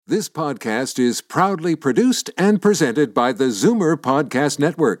This podcast is proudly produced and presented by the Zoomer Podcast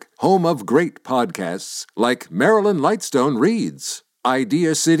Network, home of great podcasts like Marilyn Lightstone Reads,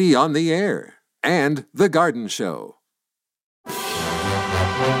 Idea City on the Air, and The Garden Show.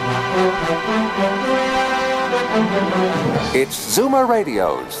 It's Zoomer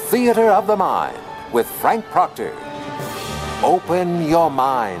Radio's Theater of the Mind with Frank Proctor. Open your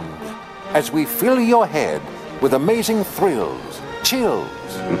mind as we fill your head with amazing thrills, chills,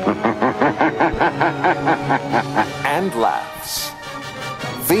 and laughs.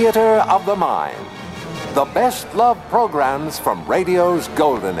 Theater of the Mind. The best love programs from radio's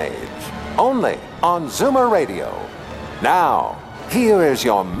golden age. Only on Zoomer Radio. Now, here is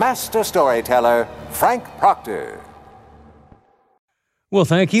your master storyteller, Frank Proctor. Well,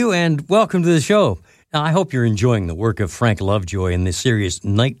 thank you, and welcome to the show. Now, I hope you're enjoying the work of Frank Lovejoy in this series,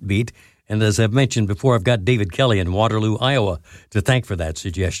 Night Beat. And as I've mentioned before, I've got David Kelly in Waterloo, Iowa, to thank for that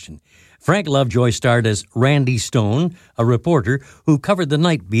suggestion. Frank Lovejoy starred as Randy Stone, a reporter who covered the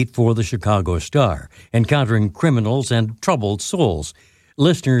night beat for the Chicago Star, encountering criminals and troubled souls.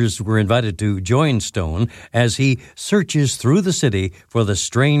 Listeners were invited to join Stone as he searches through the city for the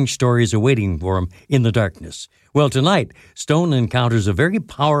strange stories awaiting for him in the darkness. Well, tonight, Stone encounters a very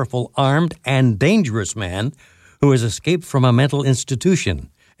powerful, armed, and dangerous man who has escaped from a mental institution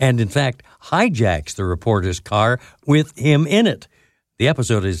and, in fact, hijacks the reporter's car with him in it. The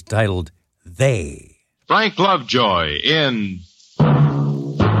episode is titled, They. Frank Lovejoy in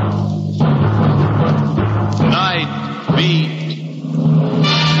Night Beat.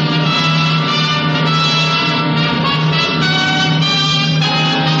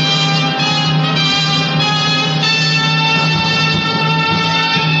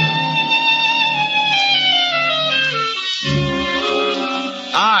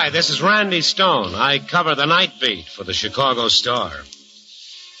 Hi, this is Randy Stone. I cover the night beat for the Chicago Star.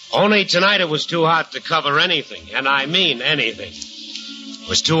 Only tonight it was too hot to cover anything, and I mean anything. It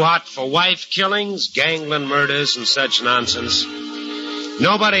was too hot for wife killings, gangland murders, and such nonsense.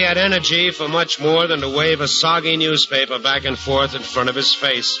 Nobody had energy for much more than to wave a soggy newspaper back and forth in front of his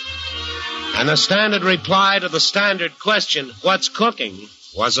face. And the standard reply to the standard question, what's cooking,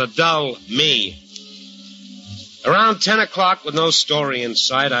 was a dull me. Around 10 o'clock, with no story in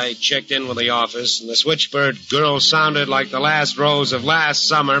sight, I checked in with the office, and the switchbird girl sounded like the last rose of last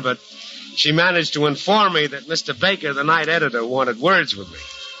summer, but she managed to inform me that Mr. Baker, the night editor, wanted words with me.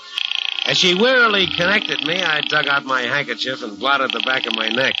 As she wearily connected me, I dug out my handkerchief and blotted the back of my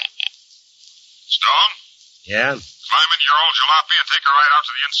neck. Stone? Yeah? Climb into your old jalopy and take her right out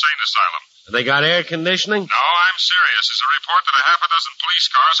to the insane asylum. They got air conditioning? No, I'm serious. There's a report that a half a dozen police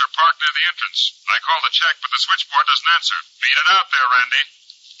cars are parked near the entrance. I called to check, but the switchboard doesn't answer. Beat it out there, Randy.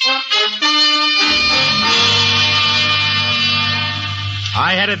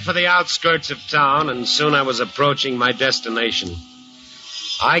 I headed for the outskirts of town, and soon I was approaching my destination.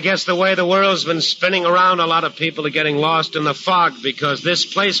 I guess the way the world's been spinning around, a lot of people are getting lost in the fog because this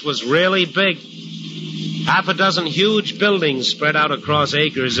place was really big. Half a dozen huge buildings spread out across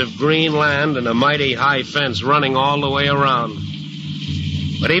acres of green land and a mighty high fence running all the way around.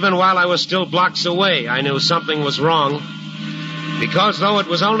 But even while I was still blocks away, I knew something was wrong. Because though it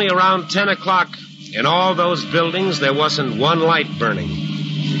was only around 10 o'clock, in all those buildings there wasn't one light burning.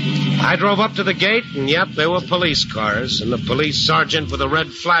 I drove up to the gate, and yep, there were police cars, and the police sergeant with a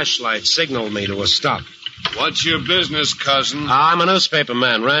red flashlight signaled me to a stop. What's your business, cousin? I'm a newspaper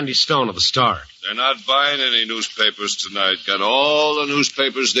man, Randy Stone of the Star. They're not buying any newspapers tonight. Got all the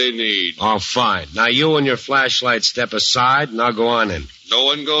newspapers they need. Oh, fine. Now you and your flashlight step aside, and I'll go on in. No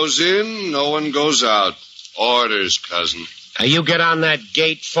one goes in, no one goes out. Orders, cousin. Now you get on that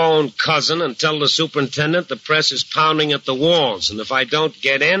gate phone, cousin, and tell the superintendent the press is pounding at the walls. And if I don't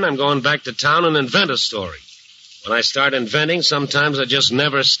get in, I'm going back to town and invent a story. When I start inventing, sometimes I just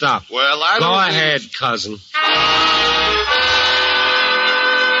never stop. Well, I don't Go ahead, cousin.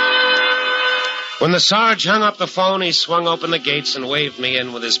 When the Sarge hung up the phone, he swung open the gates and waved me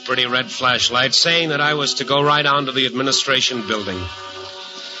in with his pretty red flashlight, saying that I was to go right on to the administration building.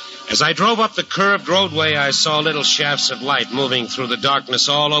 As I drove up the curved roadway, I saw little shafts of light moving through the darkness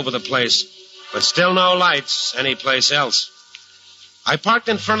all over the place, but still no lights anyplace else. I parked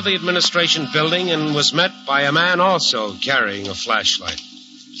in front of the administration building and was met by a man also carrying a flashlight.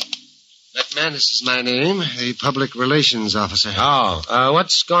 McManus is my name, a public relations officer. Oh,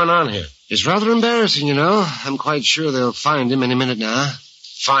 what's going on here? It's rather embarrassing, you know. I'm quite sure they'll find him any minute now.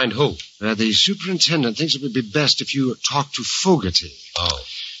 Find who? The superintendent thinks it would be best if you talk to Fogarty. Oh.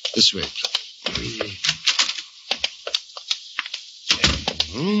 This way.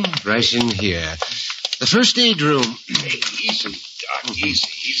 Right in here. The first aid room. Hey, easy. Doc.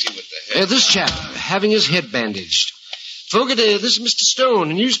 Easy with the head. This chap, having his head bandaged. Fogarty, this is Mr.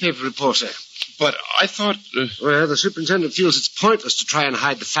 Stone, a newspaper reporter. But I thought... Well, the superintendent feels it's pointless to try and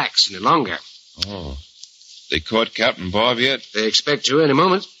hide the facts any longer. Oh. They caught Captain Bob yet? They expect to any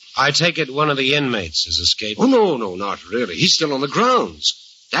moment. I take it one of the inmates has escaped. Oh, no, not really. He's still on the grounds.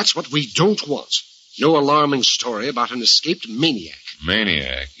 That's what we don't want. No alarming story about an escaped maniac.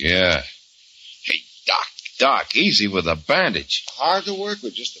 Maniac, yeah. Hey, Doc, easy with a bandage. Hard to work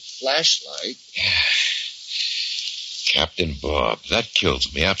with just a flashlight. Captain Bob, that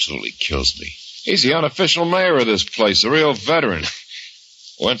kills me, absolutely kills me. He's the unofficial mayor of this place, a real veteran.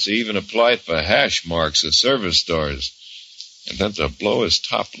 Once he even applied for hash marks at service stores. And then to blow his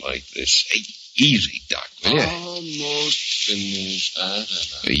top like this. Hey, easy, Doc, will you? Almost finished.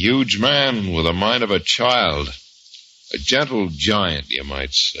 A huge man with the mind of a child. A gentle giant, you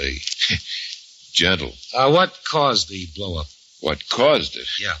might say. Gentle. What caused the blow-up? What caused it?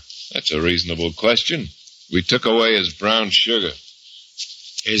 Yeah. That's a reasonable question. We took away his brown sugar.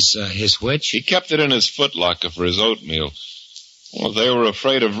 His which? He kept it in his footlocker for his oatmeal. Well, they were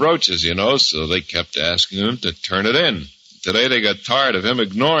afraid of roaches, you know, so they kept asking him to turn it in. Today they got tired of him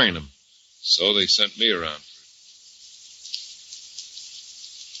ignoring them. So they sent me around.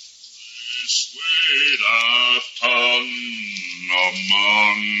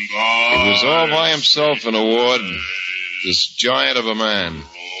 He was all by himself in a ward, this giant of a man,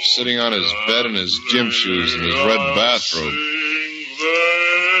 sitting on his bed in his gym shoes and his red bathrobe.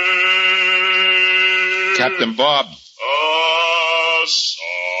 Captain Bob.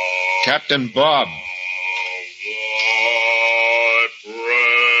 Captain Bob.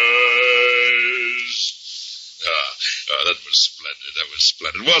 That was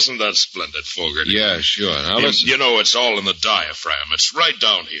splendid. Wasn't that splendid, Fogarty? Yeah, sure. Now listen. You know, it's all in the diaphragm. It's right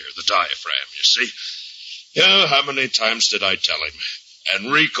down here, the diaphragm, you see. Yeah, how many times did I tell him?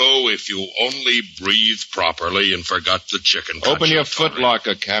 Enrico, if you only breathe properly and forgot the chicken. Open your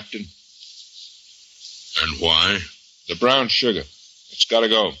footlocker, Captain. And why? The brown sugar. It's got to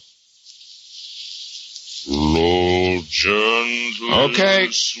go. Slow, gentle,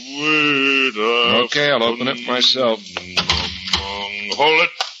 okay. Sweet. Okay, I'll open it myself. Hold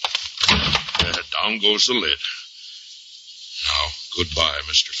it. Down goes the lid. Now, goodbye,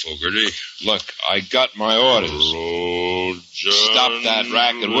 Mr. Fogarty. Look, I got my orders. Stop that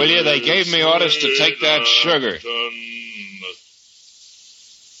racket, will you? They gave me orders to take that sugar.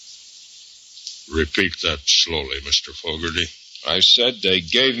 Repeat that slowly, Mr. Fogarty. I said they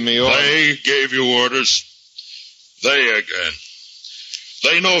gave me orders. They gave you orders. They again.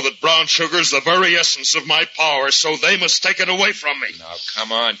 They know that brown sugar's the very essence of my power, so they must take it away from me. Now,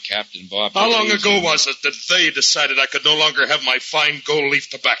 come on, Captain Bob. How long ago was it that they decided I could no longer have my fine gold leaf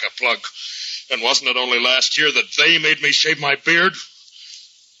tobacco plug? And wasn't it only last year that they made me shave my beard?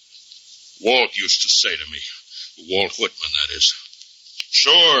 Walt used to say to me, Walt Whitman, that is,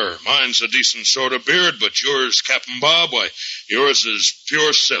 sure, mine's a decent sort of beard, but yours, Captain Bob, why, yours is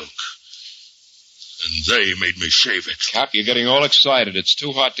pure silk. And they made me shave it. Cap, you're getting all excited. It's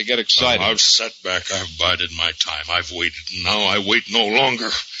too hot to get excited. I've sat back. I've bided my time. I've waited. And now I wait no longer.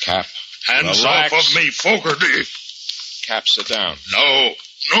 Cap, hands relax. off of me, Fogarty. Cap, sit down. No.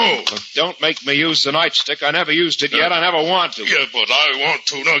 Look, don't make me use the nightstick. I never used it yet. I never want to. Yeah, but I want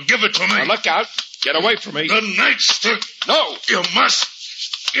to. Now, give it to me. Now, look out. Get away from me. The nightstick. No. You must.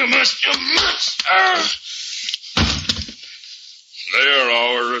 Their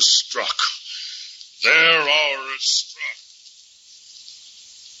hour is struck. Their hour is struck.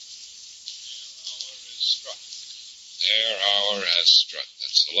 Their hour has struck.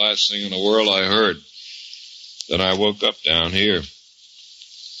 That's the last thing in the world I heard. Then I woke up down here.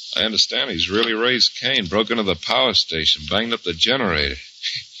 I understand he's really raised Cain, broke into the power station, banged up the generator.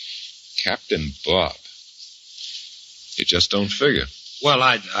 Captain Bob. You just don't figure. Well,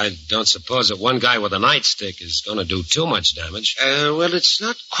 I don't suppose that one guy with a nightstick is going to do too much damage. Well, it's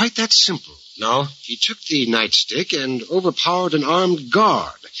not quite that simple. No? He took the nightstick and overpowered an armed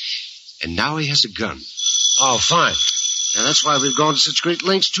guard. And now he has a gun. Oh, fine. And that's why we've gone to such great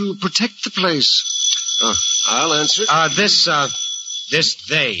lengths to protect the place. I'll answer. This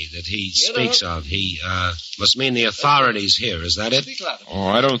they that he speaks of, he must mean the authorities here. Is that it? Oh,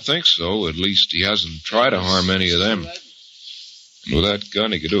 I don't think so. At least he hasn't tried to harm any of them. And with that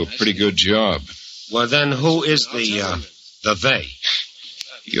gun, he could do a pretty good job. Well, then who is the they?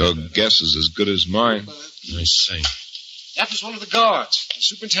 Your guess is as good as mine. I see. That was one of the guards. The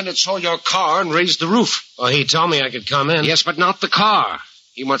superintendent saw your car and raised the roof. Well, he told me I could come in. Yes, but not the car.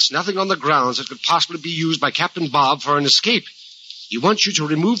 He wants nothing on the grounds that could possibly be used by Captain Bob for an escape. He wants you to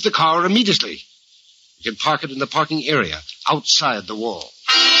remove the car immediately. You can park it in the parking area. outside the wall.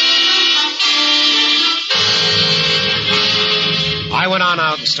 I went on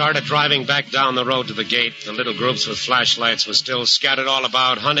out and started driving back down the road to the gate. The little groups with flashlights were still scattered all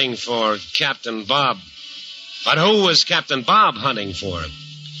about hunting for Captain Bob. But who was Captain Bob hunting for?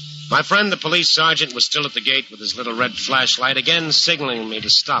 My friend, the police sergeant, was still at the gate with his little red flashlight, again signaling me to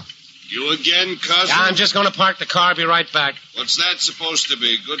stop. You again, cousin? Yeah, I'm just going to park the car. Be right back. What's that supposed to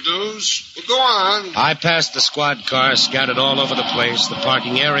be? Good news? Well, go on. I passed the squad car, scattered all over the place. The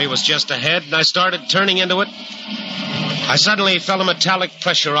parking area was just ahead, and I started turning into it. I suddenly felt a metallic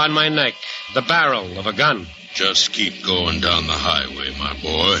pressure on my neck, the barrel of a gun. Just keep going down the highway, my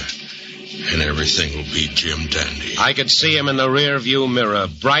boy, and everything will be Jim Dandy. I could see him in the rear-view mirror,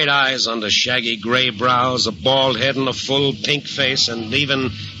 bright eyes under shaggy gray brows, a bald head and a full pink face, and even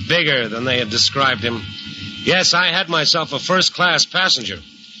bigger than they had described him. Yes, I had myself a first-class passenger,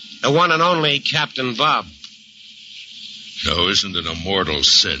 the one and only Captain Bob. No, isn't it a mortal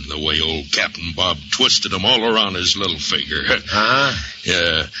sin the way old Captain Bob twisted him all around his little finger? Huh?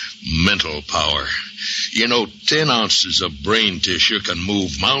 Yeah, mental power. You know, 10 ounces of brain tissue can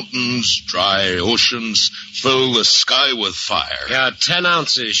move mountains, dry oceans, fill the sky with fire. Yeah, 10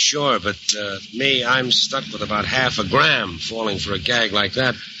 ounces, sure, but me, I'm stuck with about half a gram falling for a gag like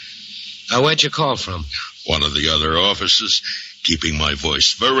that. Where'd you call from? One of the other officers, keeping my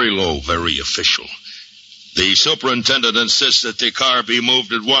voice very low, very official. The superintendent insists that the car be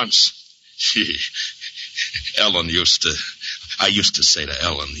moved at once. I used to say to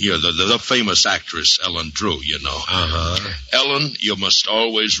Ellen, you're the famous actress Ellen Drew, you know. Uh-huh. Ellen, you must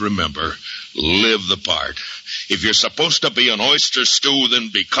always remember, live the part. If you're supposed to be an oyster stew, then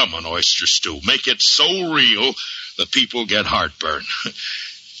become an oyster stew. Make it so real that people get heartburn.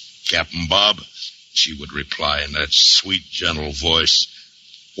 Captain Bob, she would reply in that sweet, gentle voice,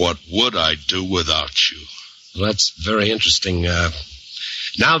 what would I do without you? Well, that's very interesting.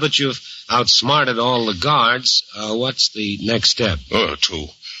 Now that you've outsmarted all the guards, what's the next step? To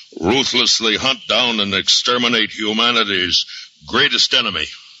ruthlessly hunt down and exterminate humanity's greatest enemy.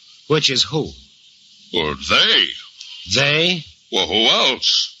 Which is who? Well, they. They? Well, who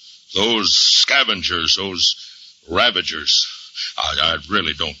else? Those scavengers, those ravagers. I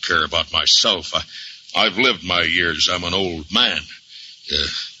really don't care about myself. I've lived my years. I'm an old man.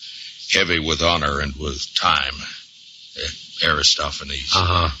 Heavy with honor and with time. Aristophanes.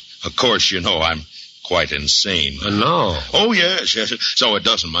 Uh-huh. Of course, you know, I'm quite insane. No. Oh, yes. So it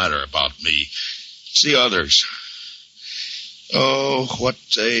doesn't matter about me. It's the others. Oh, what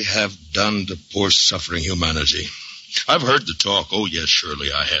they have done to poor suffering humanity. I've heard the talk. Oh, yes,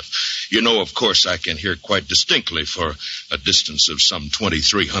 surely I have. You know, of course, I can hear quite distinctly for a distance of some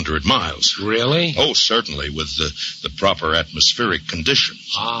 2,300 miles. Really? Oh, certainly, with the proper atmospheric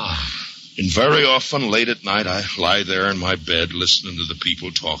conditions. Ah. And very often, late at night, I lie there in my bed listening to the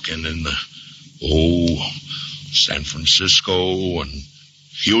people talking in San Francisco and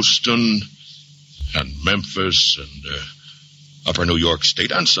Houston and Memphis and upper New York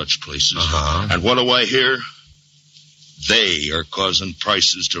State and such places. Uh-huh. And what do I hear? They are causing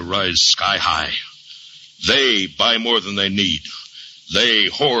prices to rise sky high. They buy more than they need. They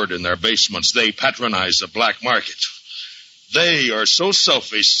hoard in their basements. They patronize the black market. They are so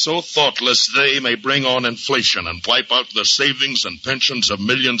selfish, so thoughtless, they may bring on inflation and wipe out the savings and pensions of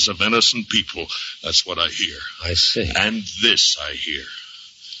millions of innocent people. That's what I hear. I see. And this I hear.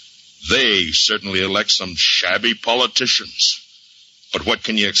 They certainly elect some shabby politicians. But what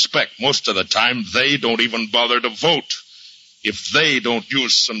can you expect? Most of the time, they don't even bother to vote. If they don't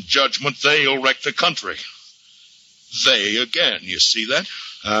use some judgment, they'll wreck the country. They again, you see that?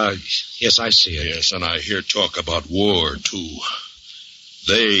 Yes, I see it. Yes, and I hear talk about war, too.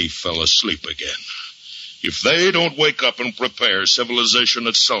 They fell asleep again. If they don't wake up and prepare, civilization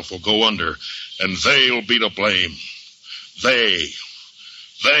itself will go under, and they'll be to blame. They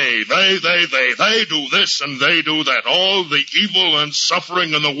do this and they do that. All the evil and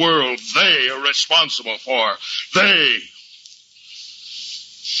suffering in the world, they are responsible for. They.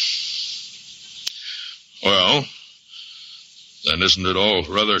 Well, then isn't it all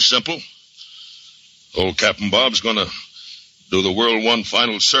rather simple? Old Captain Bob's going to do the world one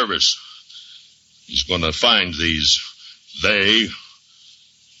final service. He's going to find these they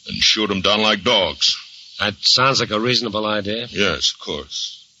and shoot them down like dogs. That sounds like a reasonable idea. Yes, of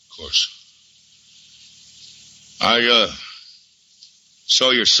course. Of course. I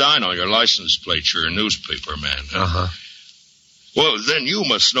saw your sign on your license plate. You're a newspaper man. Huh? Uh-huh. Well, then you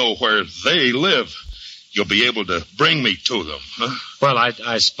must know where they live. You'll be able to bring me to them, huh? Well,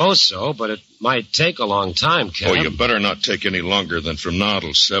 I suppose so, but it might take a long time, Captain. Oh, you better not take any longer than from now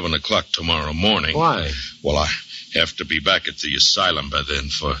till 7 o'clock tomorrow morning. Why? Well, Have to be back at the asylum by then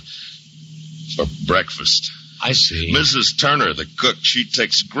for breakfast. I see. Mrs. Turner, the cook, she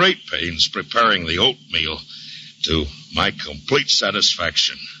takes great pains preparing the oatmeal to my complete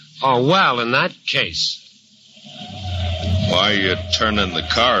satisfaction. Oh, well, in that case. Why are you turning the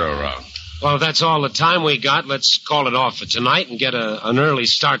car around? Well, that's all the time we got. Let's call it off for tonight and get an early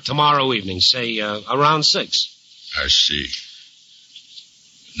start tomorrow evening, say around 6. I see.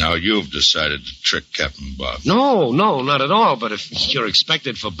 Now you've decided to trick Captain Bob. No, not at all. But if you're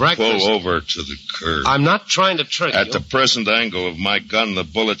expected for breakfast... Pull over to the curb. I'm not trying to trick you. At the present angle of my gun, the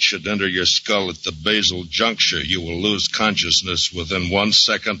bullet should enter your skull at the basal juncture. You will lose consciousness within 1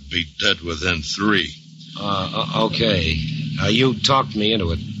 second, be dead within 3. Okay. You talked me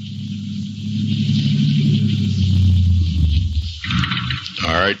into it.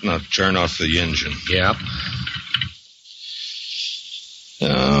 All right, now turn off the engine. Yep.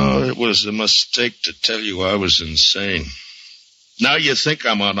 Oh, it was a mistake to tell you I was insane. Now you think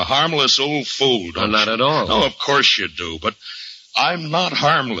I'm a harmless old fool, don't you? Not at all. Oh, of course you do, but I'm not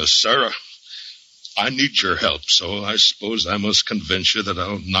harmless, Sarah. I need your help, so I suppose I must convince you that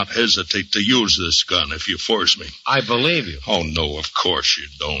I'll not hesitate to use this gun if you force me. I believe you. Oh, no, of course you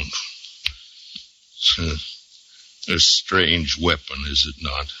don't. A strange weapon, is it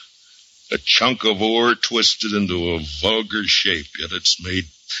not? A chunk of ore twisted into a vulgar shape, yet it's made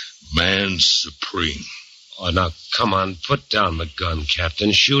man supreme. Oh, now, come on, put down the gun,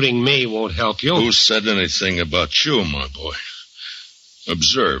 Captain. Shooting me won't help you. Who said anything about you, my boy?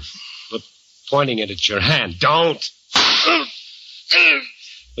 Observe. But pointing it at your hand. Don't!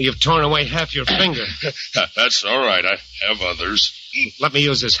 Well, you've torn away half your finger. That's all right. I have others. Let me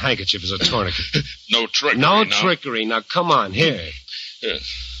use this handkerchief as a tourniquet. No trickery. No now. trickery. Now, come on, here.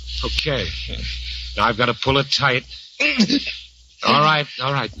 Yes. Okay. Now, I've got to pull it tight. All right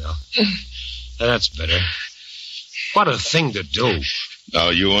now. That's better. What a thing to do. Now,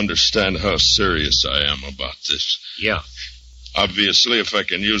 you understand how serious I am about this. Yeah. Obviously, if I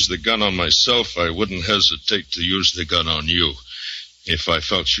can use the gun on myself, I wouldn't hesitate to use the gun on you if I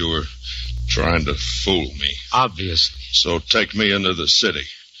felt you were trying to fool me. Obviously. So take me into the city,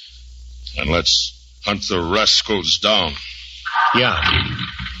 and let's hunt the rascals down. Yeah.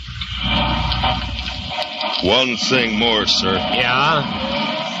 One thing more, sir.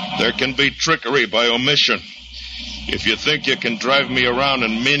 Yeah? There can be trickery by omission. If you think you can drive me around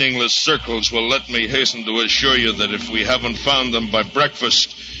in meaningless circles, well, let me hasten to assure you that if we haven't found them by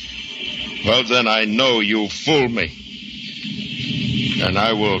breakfast, well, then I know you fooled me. And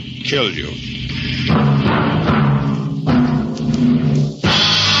I will kill you.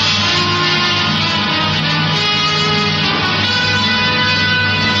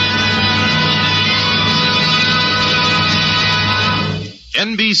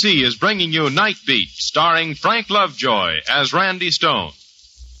 NBC is bringing you Night Beat, starring Frank Lovejoy as Randy Stone.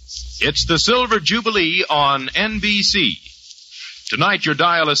 It's the Silver Jubilee on NBC. Tonight your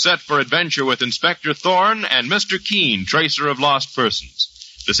dial is set for adventure with Inspector Thorne and Mr. Keene, tracer of lost persons.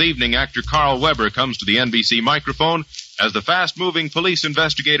 This evening, actor Carl Weber comes to the NBC microphone as the fast-moving police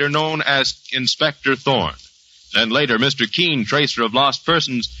investigator known as Inspector Thorne. Then later, Mr. Keene, tracer of lost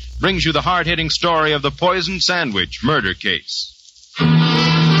persons, brings you the hard-hitting story of the poisoned sandwich murder case. And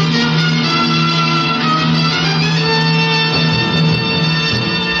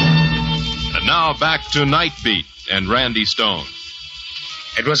now back to Night Beat and Randy Stone.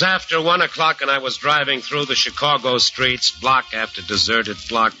 It was after 1 o'clock, and I was driving through the Chicago streets, block after deserted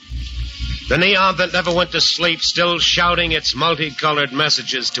block. The neon that never went to sleep, still shouting its multicolored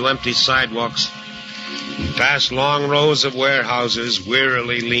messages to empty sidewalks. Past long rows of warehouses,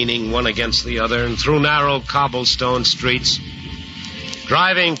 wearily leaning one against the other, and through narrow cobblestone streets.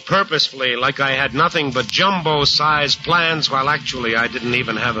 Driving purposefully like I had nothing but jumbo-sized plans, while actually I didn't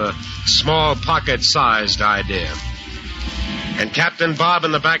even have a small pocket-sized idea. And Captain Bob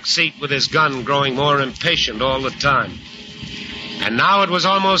in the back seat with his gun growing more impatient all the time. And now it was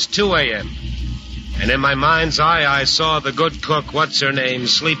almost 2 a.m. And in my mind's eye, I saw the good cook, what's-her-name,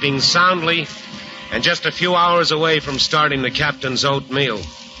 sleeping soundly and just a few hours away from starting the captain's oatmeal.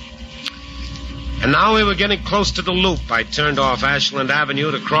 And now we were getting close to the loop. I turned off Ashland Avenue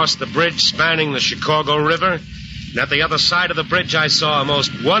to cross the bridge spanning the Chicago River. And at the other side of the bridge, I saw a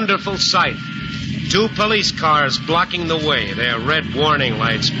most wonderful sight. 2 police cars blocking the way, their red warning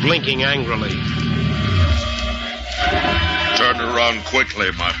lights blinking angrily. Turn around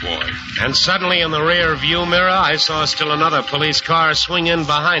quickly, my boy. And suddenly in the rear view mirror, I saw still another police car swing in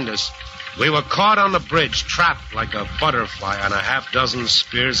behind us. We were caught on the bridge, trapped like a butterfly on a half-dozen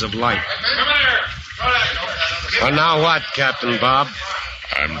spears of light. Come here. Well, now what, Captain Bob?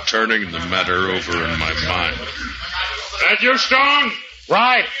 I'm turning the matter over in my mind. That you, Stone?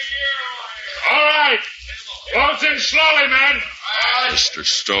 Right. All right. Close in slowly, men. Mr.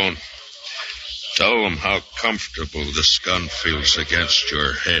 Stone, tell them how comfortable this gun feels against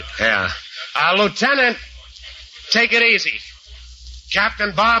your head. Yeah. Lieutenant, take it easy.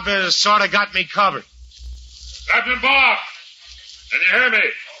 Captain Bob has sort of got me covered. Captain Bob, can you hear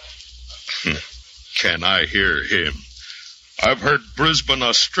me? Can I hear him? I've heard Brisbane,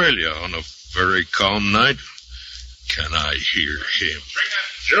 Australia on a very calm night. Can I hear him?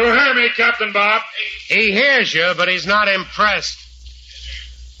 You hear me, Captain Bob? He hears you, but he's not impressed.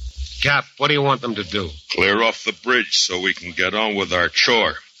 Cap, what do you want them to do? Clear off the bridge so we can get on with our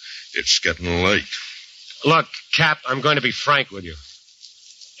chore. It's getting late. Look, Cap, I'm going to be frank with you.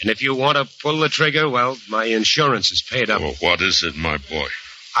 And if you want to pull the trigger, well, my insurance is paid up. Well, what is it, my boy?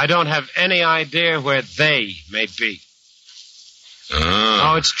 I don't have any idea where they may be.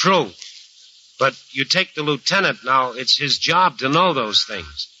 Ah. Oh, it's true. But you take the lieutenant now, it's his job to know those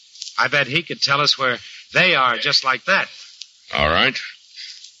things. I bet he could tell us where they are just like that. All right.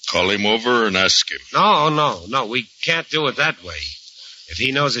 Call him over and ask him. No, we can't do it that way. If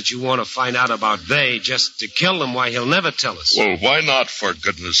he knows that you want to find out about they just to kill them, why, he'll never tell us. Well, why not, for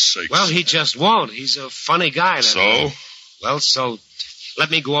goodness sakes? Well, he just won't. He's a funny guy. So? Way. Well, so let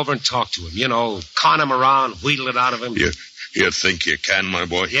me go over and talk to him. You know, con him around, wheedle it out of him. You think you can, my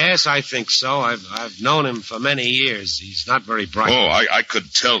boy? Yes, I think so. I've known him for many years. He's not very bright. Oh, I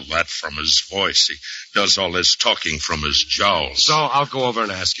could tell that from his voice. He does all his talking from his jowls. So I'll go over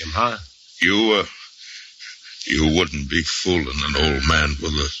and ask him, huh? You wouldn't be fooling an old man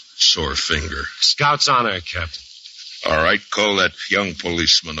with a sore finger. Scout's honor, Captain. All right, call that young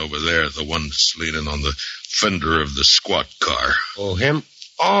policeman over there, the one that's leaning on the fender of the squad car. Oh, him?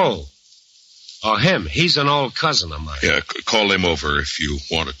 Oh, him. He's an old cousin of mine. Yeah, call him over if you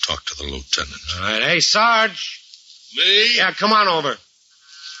want to talk to the lieutenant. All right. Hey, Sarge. Me? Yeah, come on over. Are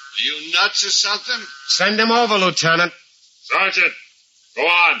you nuts or something? Send him over, Lieutenant. Sergeant, go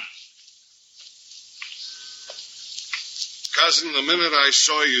on. Cousin, the minute I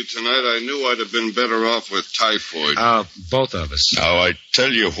saw you tonight, I knew I'd have been better off with typhoid. Both of us. Now, I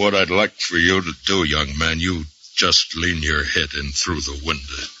tell you what I'd like for you to do, young man. You just lean your head in through the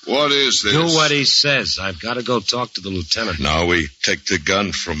window. What is this? Do what he says. I've got to go talk to the lieutenant. Now we take the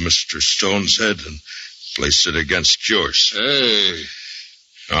gun from Mr. Stone's head and place it against yours. Hey.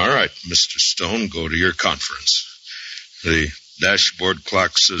 All right, Mr. Stone, go to your conference. The dashboard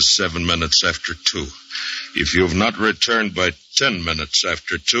clock says 7 minutes after 2. If you have not returned by 10 minutes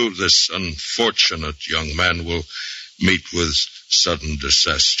after 2, this unfortunate young man will meet with sudden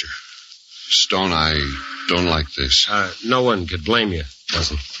disaster. Stone, I don't like this. No one could blame you,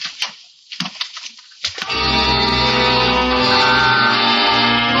 cousin.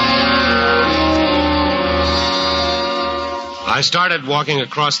 I started walking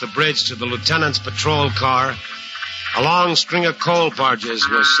across the bridge to the lieutenant's patrol car. A long string of coal barges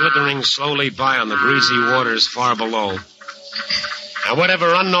were slithering slowly by on the greasy waters far below. And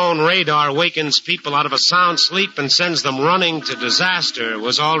whatever unknown radar wakens people out of a sound sleep and sends them running to disaster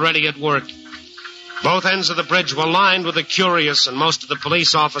was already at work. Both ends of the bridge were lined with the curious, and most of the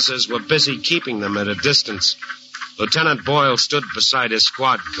police officers were busy keeping them at a distance. Lieutenant Boyle stood beside his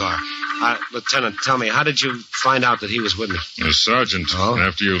squad car. Lieutenant, tell me, how did you find out that he was with me? Sergeant, Oh?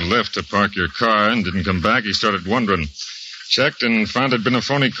 After you left to park your car and didn't come back, he started wondering. Checked and found it'd been a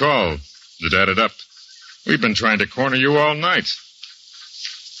phony call. It added up. We've been trying to corner you all night.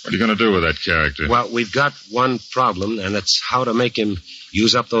 What are you going to do with that character? Well, we've got one problem, and it's how to make him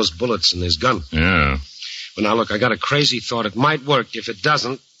use up those bullets in his gun. Yeah. Well, now, look, I got a crazy thought. It might work. If it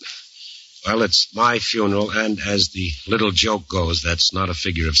doesn't, well, it's my funeral, and as the little joke goes, that's not a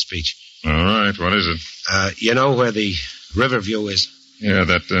figure of speech. All right, what is it? You know where the Riverview is? Yeah,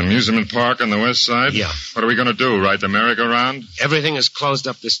 that amusement park on the west side? Yeah. What are we going to do, ride the merry-go-round? Everything is closed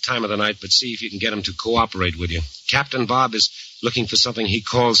up this time of the night, but see if you can get him to cooperate with you. Captain Bob is looking for something he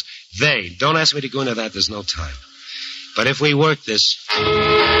calls they. Don't ask me to go into that. There's no time. But if we work this...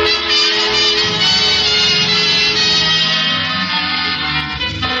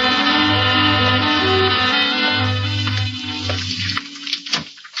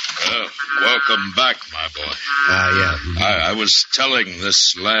 Welcome back, my boy. Yeah. I was telling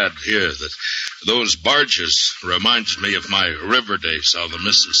this lad here that those barges reminds me of my river days on the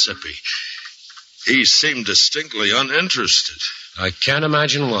Mississippi. He seemed distinctly uninterested. I can't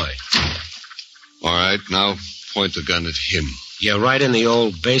imagine why. All right, now point the gun at him. You're right in the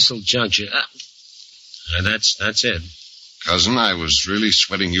old basal juncture. That's it. Cousin, I was really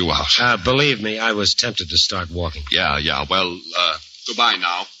sweating you out. Believe me, I was tempted to start walking. Yeah. Well, goodbye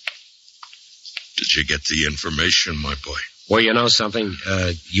now. Did you get the information, my boy? Well, you know something?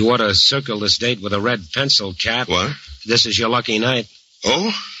 You ought to circle this date with a red pencil, Cap. What? This is your lucky night.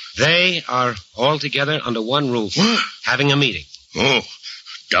 Oh? They are all together under one roof. What? Having a meeting. Oh,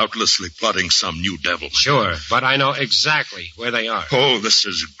 doubtlessly plotting some new devil. Sure, but I know exactly where they are. Oh, this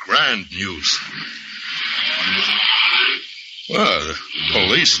is grand news. Well, the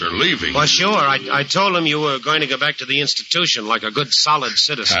police are leaving. Well, sure. I told them you were going to go back to the institution like a good, solid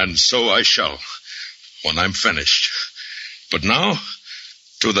citizen. And so I shall, when I'm finished. But now,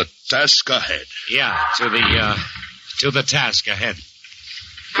 to the task ahead. Yeah, to the task ahead.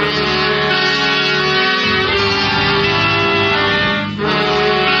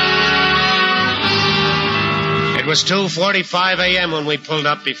 It was 2:45 a.m. when we pulled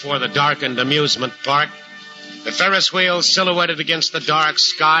up before the darkened amusement park. The Ferris wheels silhouetted against the dark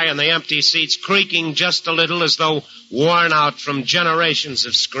sky and the empty seats creaking just a little as though worn out from generations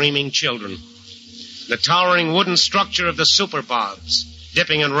of screaming children. The towering wooden structure of the Super Bobs,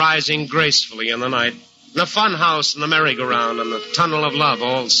 dipping and rising gracefully in the night. The fun house and the merry-go-round and the tunnel of love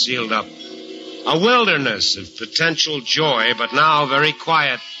all sealed up. A wilderness of potential joy, but now very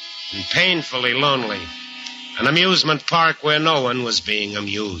quiet and painfully lonely. An amusement park where no one was being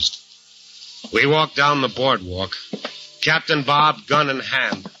amused. We walked down the boardwalk, Captain Bob gun in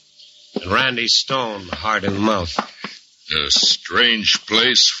hand, and Randy Stone heart in mouth. A strange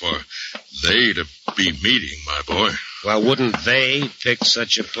place for they to be meeting, my boy. Well, wouldn't they pick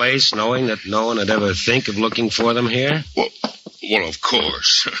such a place knowing that no one would ever think of looking for them here? Well, of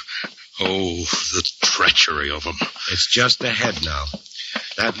course. Oh, the treachery of them. It's just ahead now.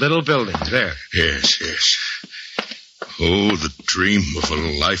 That little building there. Yes. Oh, the dream of a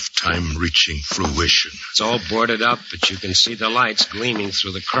lifetime reaching fruition. It's all boarded up, but you can see the lights gleaming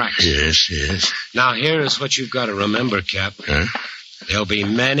through the cracks. Yes. Now, here is what you've got to remember, Cap. Huh? There'll be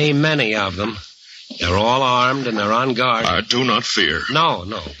many, many of them. They're all armed and they're on guard. I do not fear. No,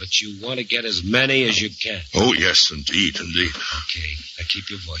 but you want to get as many as you can. Oh, yes, indeed. Okay, now keep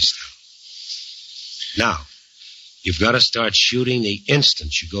your voice down. Now, you've got to start shooting the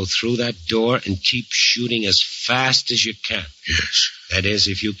instant you go through that door and keep shooting as fast as you can. Yes. That is,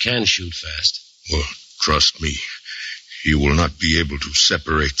 if you can shoot fast. Well, trust me. You will not be able to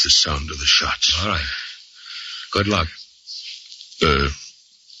separate the sound of the shots. All right. Good luck.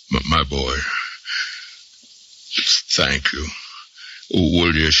 My boy. Thank you.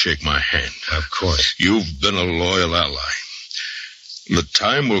 Will you shake my hand? Of course. You've been a loyal ally. The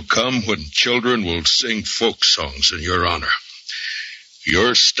time will come when children will sing folk songs in your honor.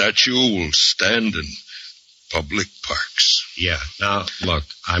 Your statue will stand in public parks. Yeah. Now, look,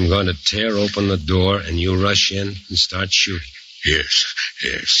 I'm going to tear open the door and you rush in and start shooting.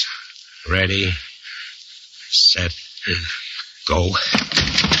 Yes. Ready, set, go.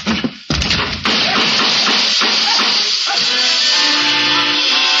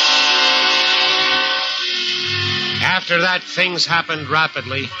 After that, things happened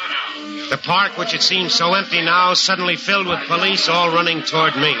rapidly. The park, which had seemed so empty now, suddenly filled with police all running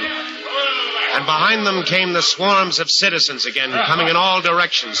toward me. And behind them came the swarms of citizens again, coming in all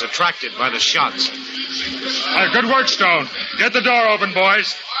directions, attracted by the shots. Good work, Stone. Get the door open,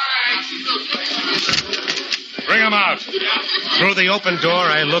 boys. Bring them out. Through the open door,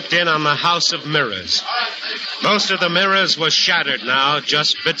 I looked in on the House of Mirrors. Most of the mirrors were shattered now,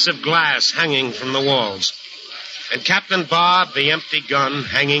 just bits of glass hanging from the walls. And Captain Bob, the empty gun,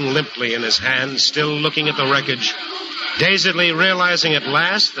 hanging limply in his hand, still looking at the wreckage, dazedly realizing at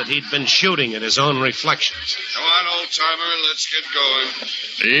last that he'd been shooting at his own reflections. Come on, old-timer, let's get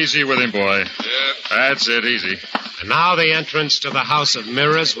going. Easy with him, boy. Yeah. That's it, easy. And now the entrance to the House of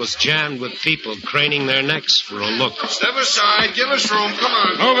Mirrors was jammed with people craning their necks for a look. Step aside, give us room, come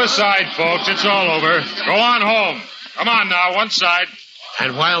on. Move aside, folks, it's all over. Go on home. Come on now, one side.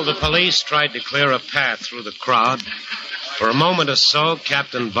 And while the police tried to clear a path through the crowd, for a moment or so,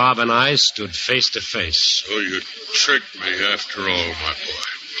 Captain Bob and I stood face to face. So you tricked me after all, my boy.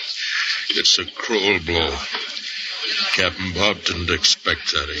 It's a cruel blow. Captain Bob didn't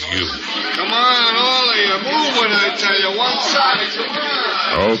expect that of you. Come on, all of you. Move when I tell you. One side.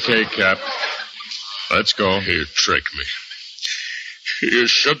 Come on. Okay, Cap. Let's go. You tricked me. You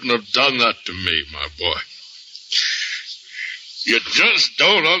shouldn't have done that to me, my boy. You just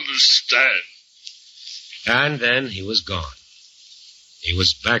don't understand. And then he was gone. He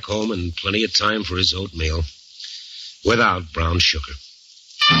was back home in plenty of time for his oatmeal, without brown sugar.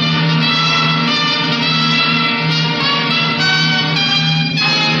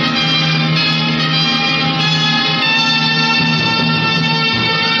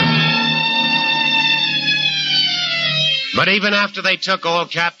 But even after they took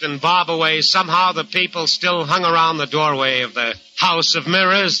old Captain Bob away, somehow the people still hung around the doorway of the House of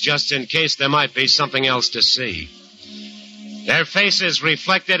Mirrors just in case there might be something else to see. Their faces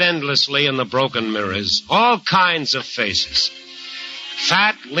reflected endlessly in the broken mirrors. All kinds of faces.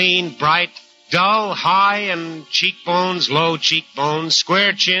 Fat, lean, bright, dull, high, and cheekbones, low cheekbones,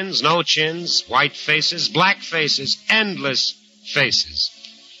 square chins, no chins, white faces, black faces, endless faces.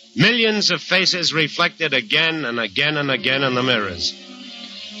 Millions of faces reflected again and again and again in the mirrors.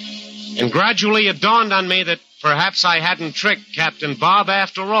 And gradually it dawned on me that perhaps I hadn't tricked Captain Bob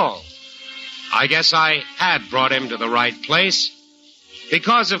after all. I guess I had brought him to the right place.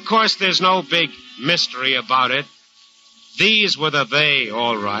 Because, of course, there's no big mystery about it. These were the they,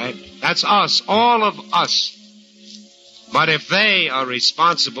 all right. That's us, all of us. But if they are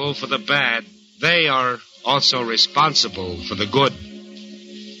responsible for the bad, they are also responsible for the good.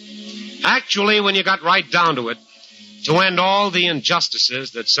 Actually, when you got right down to it, to end all the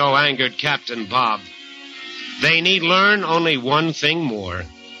injustices that so angered Captain Bob, they need learn only one thing more.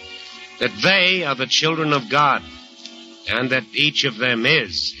 That they are the children of God, and that each of them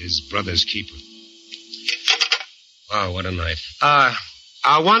is his brother's keeper. Wow, what a night.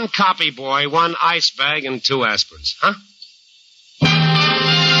 One copy boy, one ice bag, and 2 aspirins, huh?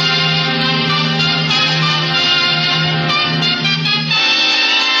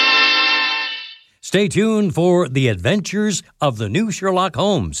 Stay tuned for The Adventures of the New Sherlock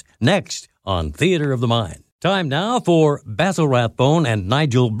Holmes, next on Theater of the Mind. Time now for Basil Rathbone and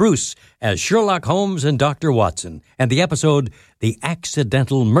Nigel Bruce as Sherlock Holmes and Dr. Watson, and the episode The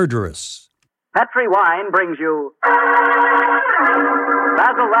Accidental Murderess. Petri Wine brings you Basil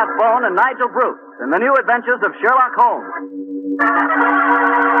Rathbone and Nigel Bruce in the new adventures of Sherlock Holmes.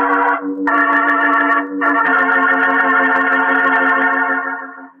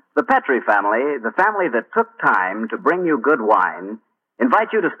 The Petri family, the family that took time to bring you good wine,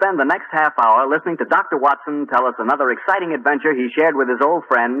 invite you to spend the next half hour listening to Dr. Watson tell us another exciting adventure he shared with his old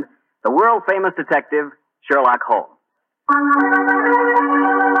friend, the world-famous detective, Sherlock Holmes.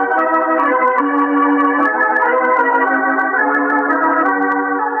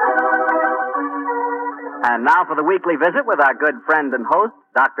 And now for the weekly visit with our good friend and host,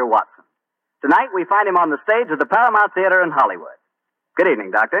 Dr. Watson. Tonight we find him on the stage of the Paramount Theater in Hollywood. Good evening,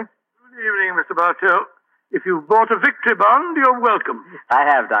 Doctor. Good evening, Mr. Bartell. If you've bought a victory bond, you're welcome. I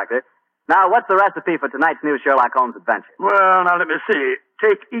have, Doctor. Now, what's the recipe for tonight's new Sherlock Holmes adventure? Well, now let me see.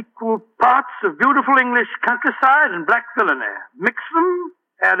 Take equal parts of beautiful English countryside and black villainy. Mix them,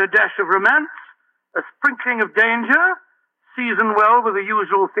 add a dash of romance, a sprinkling of danger, season well with the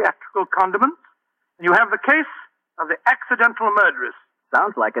usual theatrical condiments, and you have the case of the accidental murderess.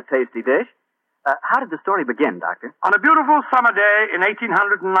 Sounds like a tasty dish. How did the story begin, Doctor? On a beautiful summer day in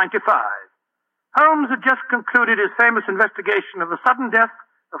 1895, Holmes had just concluded his famous investigation of the sudden death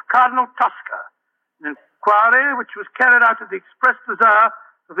of Cardinal Tosca, an inquiry which was carried out at the express desire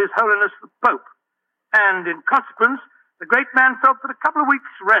of His Holiness the Pope. And in consequence, the great man felt that a couple of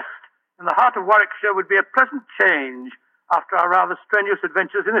weeks' rest in the heart of Warwickshire would be a pleasant change after our rather strenuous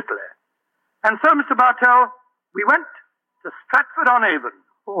adventures in Italy. And so, Mr. Bartell, we went to Stratford-on-Avon.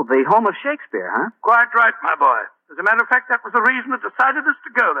 Oh, the home of Shakespeare, huh? Quite right, my boy. As a matter of fact, that was the reason that decided us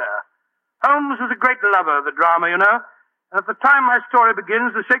to go there. Holmes was a great lover of the drama, you know, and at the time my story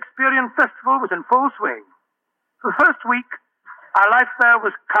begins, the Shakespearean Festival was in full swing. For the first week, our life there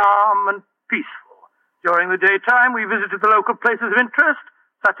was calm and peaceful. During the daytime, we visited the local places of interest,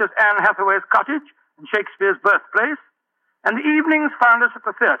 such as Anne Hathaway's cottage and Shakespeare's birthplace, and the evenings found us at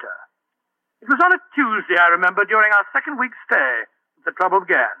the theater. It was on a Tuesday, I remember, during our second week's stay, the trouble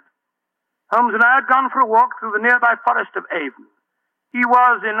began. Holmes and I had gone for a walk through the nearby forest of Avon. He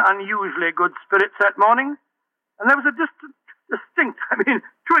was in unusually good spirits that morning, and there was a distinct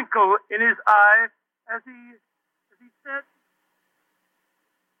twinkle in his eye as he said,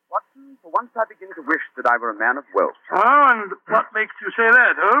 Watson, for once I begin to wish that I were a man of wealth. Oh, and what makes you say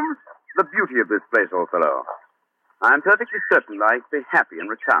that, Holmes? The beauty of this place, old fellow. I am perfectly certain I shall be happy in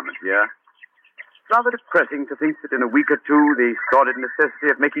retirement here. Rather depressing to think that in a week or two the sordid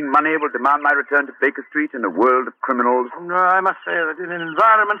necessity of making money will demand my return to Baker Street in a world of criminals. No, I must say that in an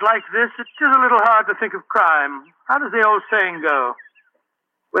environment like this, it is a little hard to think of crime. How does the old saying go?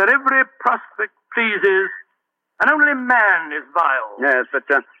 Where every prospect pleases, and only man is vile. Yes, but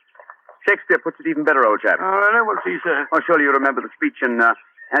Shakespeare puts it even better, old chap. Oh, really? What's he say? Oh, surely you remember the speech in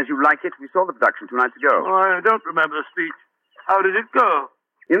As You Like It. We saw the production 2 nights ago. Oh, I don't remember the speech. How did it go?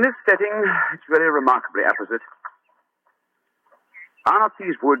 In this setting, it's very remarkably apposite. Are not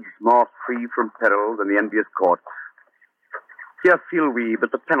these woods more free from peril than the envious court? Here feel we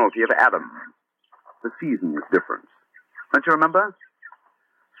but the penalty of Adam. The season's difference. Don't you remember?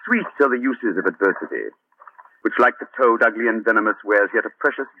 Sweet are the uses of adversity, which, like the toad, ugly and venomous, wears yet a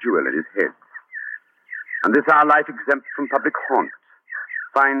precious jewel in his head. And this our life exempt from public haunt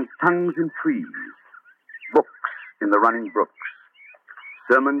finds tongues in trees, books in the running brooks,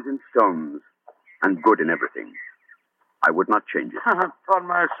 sermons in stones, and good in everything. I would not change it. Upon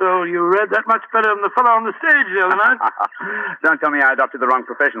my soul, you read that much better than the fellow on the stage the other night. Don't tell me I adopted the wrong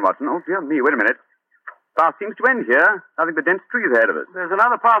profession, Watson. Oh, dear me, wait a minute. Path seems to end here. Nothing but dense trees ahead of us. There's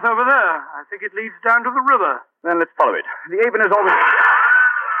another path over there. I think it leads down to the river. Then let's follow it. The Avon is always...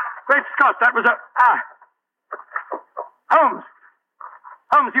 Great Scott, that was a... Holmes!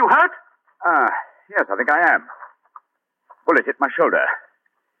 Holmes, you hurt? Yes, I think I am. Bullet hit my shoulder.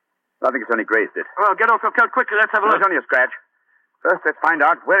 I think it's only grazed it. Well, get off your coat quickly. Let's have a No, look. it's only a scratch. First, let's find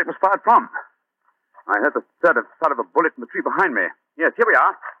out where it was fired from. I heard the thud of a bullet in the tree behind me. Yes, here we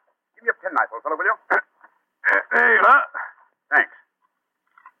are. Give me a penknife, old fellow, will you? There you are. Thanks.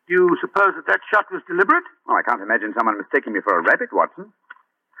 Do you suppose that shot was deliberate? Oh, I can't imagine someone mistaking me for a rabbit, Watson.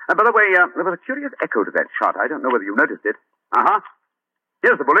 By the way, there was a curious echo to that shot. I don't know whether you noticed it.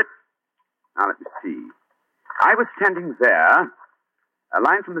 Here's the bullet. Now, let me see. I was standing there. A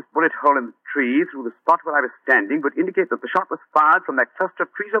line from this bullet hole in the tree through the spot where I was standing would indicate that the shot was fired from that cluster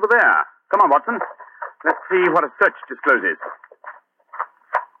of trees over there. Come on, Watson. Let's see what a search discloses.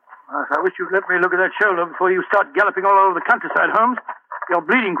 I wish you'd let me look at that shoulder before you start galloping all over the countryside, Holmes. You're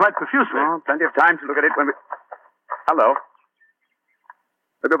bleeding quite profusely. Oh, plenty of time to look at it when we... Hello.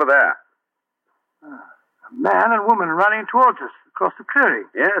 Look over there. A man and woman running towards us across the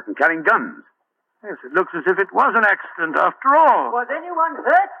clearing. Yes, and carrying guns. Yes, it looks as if it was an accident after all. Was anyone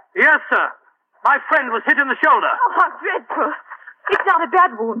hurt? Yes, sir. My friend was hit in the shoulder. Oh, how dreadful. It's not a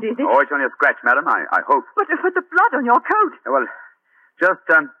bad wound, is it? Oh, it's only a scratch, madam, I hope. But the blood on your coat. Well, just,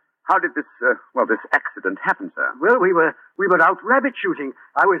 how did this accident happen, sir? Well, we were out rabbit shooting.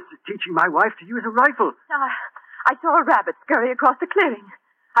 I was teaching my wife to use a rifle. I saw a rabbit scurry across the clearing.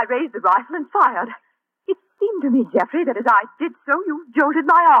 I raised the rifle and fired. It seemed to me, Geoffrey, that as I did so, you jolted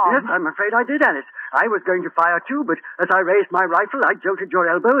my arm. Yes, I'm afraid I did, Alice. I was going to fire too, but as I raised my rifle, I jolted your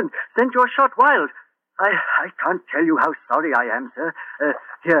elbow and sent your shot wild. I can't tell you how sorry I am, sir.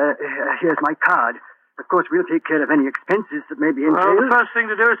 Here's my card. Of course, we'll take care of any expenses that may be entailed. Well, the first thing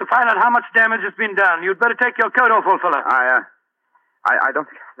to do is to find out how much damage has been done. You'd better take your coat off, old fellow. I don't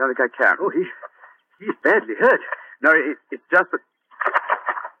think I can. Oh, he's badly hurt. No, it's just that...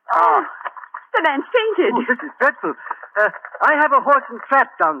 The man fainted. Oh, this is dreadful. I have a horse and trap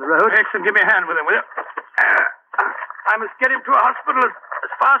down the road. Excellent. Give me a hand with him, will you? I must get him to a hospital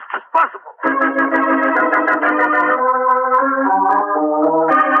as fast as possible.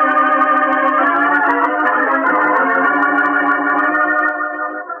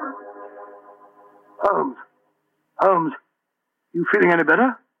 Holmes, you feeling any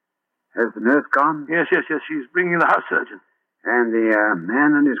better? Has the nurse gone? Yes. She's bringing the house surgeon. And the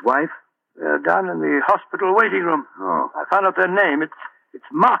man and his wife? They're down in the hospital waiting room. Oh. I found out their name. It's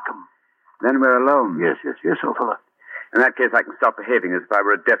Markham. Then we're alone. Yes, old fellow. In that case, I can stop behaving as if I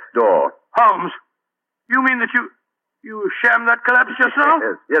were at death's door. Holmes, you mean that you shammed that collapse just now?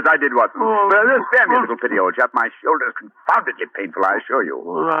 Yes, I did, Watson. Oh, well, spare me a little pity, old chap. My shoulder's confoundedly painful, I assure you.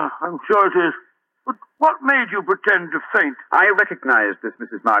 Well, I'm sure it is. But what made you pretend to faint? I recognized this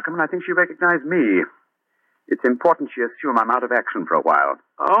Mrs. Markham, and I think she recognized me. It's important she assume I'm out of action for a while.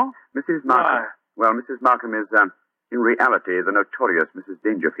 Oh? Mrs. Markham. Why? Well, Mrs. Markham is, in reality, the notorious Mrs.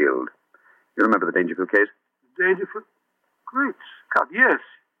 Dangerfield. You remember the Dangerfield case? Dangerfield? Great Scott, yes.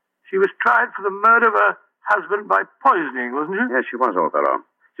 She was tried for the murder of her husband by poisoning, wasn't she? Yes, she was, old fellow.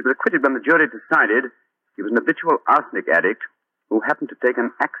 She was acquitted when the jury decided he was an habitual arsenic addict who happened to take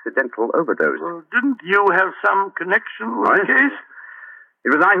an accidental overdose. Well, didn't you have some connection with the case?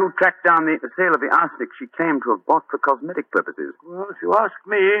 It was I who tracked down the sale of the arsenic she claimed to have bought for cosmetic purposes. Well, if you ask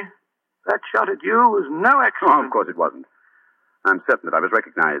me, that shot at you was no accident. Oh, of course it wasn't. I'm certain that I was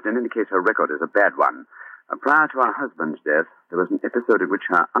recognized. In any case, her record is a bad one. Prior to her husband's death, there was an episode in which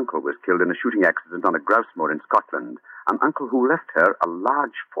her uncle was killed in a shooting accident on a grouse moor in Scotland. An uncle who left her a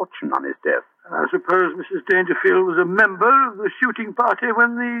large fortune on his death. I suppose Mrs. Dangerfield was a member of the shooting party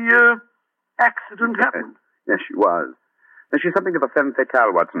when the accident happened. Yes, she was. She's something of a femme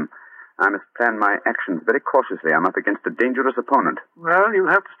fatale, Watson. I must plan my actions very cautiously. I'm up against a dangerous opponent. Well, you'll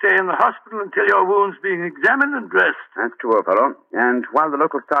have to stay in the hospital until your wound's being examined and dressed. That's true, old fellow. And while the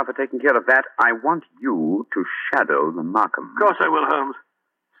local staff are taking care of that, I want you to shadow the Markham. Of course I will, Holmes.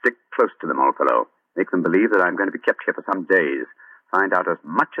 Stick close to them, old fellow. Make them believe that I'm going to be kept here for some days. Find out as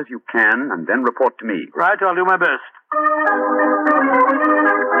much as you can, and then report to me. Right, I'll do my best.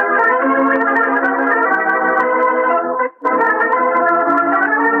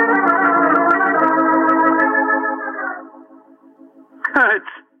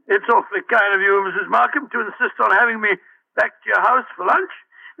 It's awfully kind of you, Mrs. Markham, to insist on having me back to your house for lunch.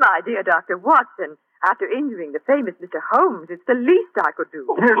 My dear Dr. Watson, after injuring the famous Mr. Holmes, it's the least I could do.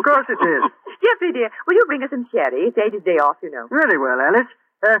 Of course it is. Geoffrey, dear, will you bring us some sherry? It's Ada's day off, you know. Very well, Alice.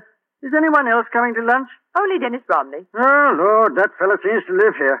 Is anyone else coming to lunch? Only Dennis Romney. Oh, Lord, that fellow seems to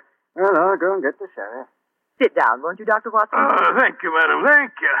live here. Well, I'll go and get the sherry. Sit down, won't you, Dr. Watson? Thank you, madam.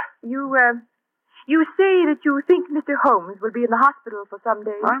 Thank you. You say that you think Mr. Holmes will be in the hospital for some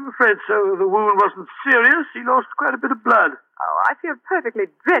days? I'm afraid so. The wound wasn't serious. He lost quite a bit of blood. Oh, I feel perfectly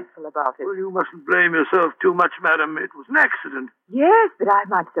dreadful about it. Well, you mustn't blame yourself too much, madam. It was an accident. Yes, but I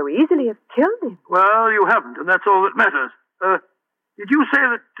might so easily have killed him. Well, you haven't, and that's all that matters. Did you say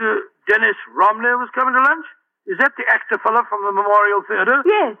that Dennis Romney was coming to lunch? Is that the actor fellow from the Memorial Theatre?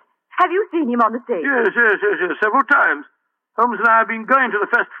 Yes. Have you seen him on the stage? Yes, several times. Holmes and I have been going to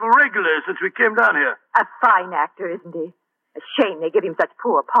the festival regularly since we came down here. A fine actor, isn't he? A shame they give him such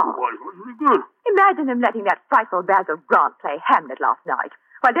poor parts. Well, it was really good. Imagine him letting that frightful Basil Grant play Hamlet last night,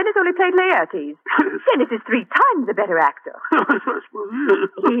 while Dennis only played Laertes. Dennis is 3 times a better actor. I suppose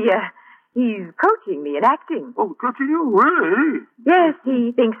he is. He's coaching me in acting. Oh, coaching you? Really? Yes,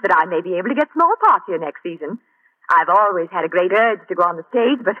 he thinks that I may be able to get small parts here next season. I've always had a great urge to go on the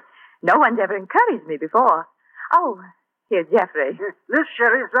stage, but no one's ever encouraged me before. Oh, here's Geoffrey. This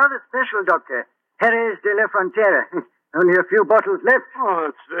sherry is rather special, Doctor. Jerez de la Frontera. Only a few bottles left. Oh,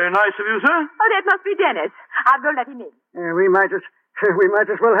 that's very nice of you, sir. Oh, that must be Dennis. I'll go let him in. We might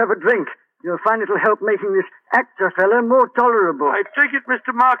as well have a drink. You'll find it'll help making this actor fella more tolerable. I take it,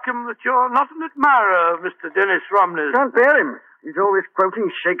 Mr. Markham, that you're not an admirer of Mr. Dennis Romney. Can't bear him. He's always quoting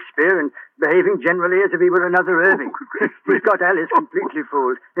Shakespeare and behaving generally as if he were another Irving. He's got Alice completely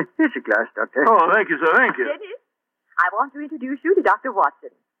fooled. Here's a glass, Doctor. Oh, thank you, sir. Thank you. Dennis, I want to introduce you to Dr. Watson.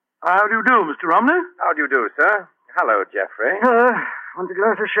 How do you do, Mr. Romney? How do you do, sir? Hello, Geoffrey. Want a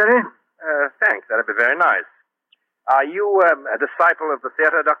glass of sherry? Thanks. That'd be very nice. Are you a disciple of the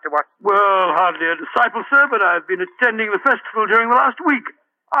theatre, Dr. Watson? Well, hardly a disciple, sir, but I've been attending the festival during the last week.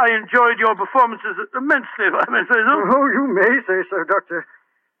 I enjoyed your performances immensely, if I may say so. Oh, you may say so, Doctor.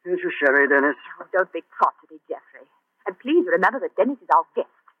 Here's your sherry, Dennis. Oh, don't be cross with me, Geoffrey. And please remember that Dennis is our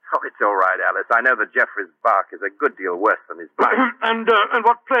guest. Oh, it's all right, Alice. I know that Geoffrey's bark is a good deal worse than his bite. And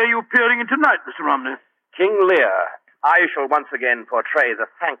what play are you appearing in tonight, Mr. Romney? King Lear. I shall once again portray the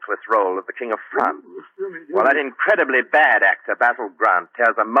thankless role of the King of France. While that incredibly bad actor, Basil Grant,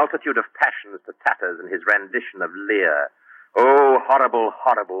 tears a multitude of passions to tatters in his rendition of Lear. Oh, horrible,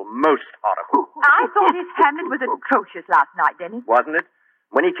 horrible, most horrible. I thought his Hamlet was atrocious last night, Dennis. Wasn't it?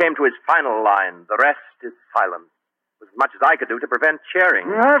 When he came to his final line, the rest is silence. It was as much as I could do to prevent cheering.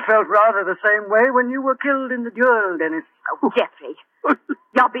 I felt rather the same way when you were killed in the duel, Dennis. Oh, Geoffrey,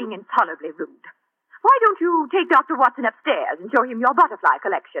 you're being intolerably rude. Why don't you take Dr. Watson upstairs and show him your butterfly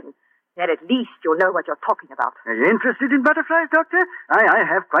collection? Then at least you'll know what you're talking about. Are you interested in butterflies, Doctor? I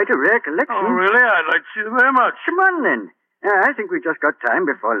have quite a rare collection. Oh, really? I'd like to see them very much. Come on, then. I think we just got time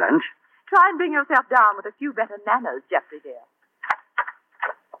before lunch. Try and bring yourself down with a few better manners, Geoffrey, dear.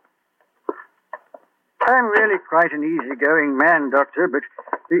 I'm really quite an easygoing man, Doctor, but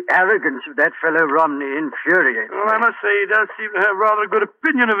the arrogance of that fellow Romney infuriates me. Well, I must say he does seem to have rather a good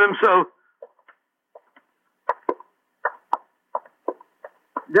opinion of himself.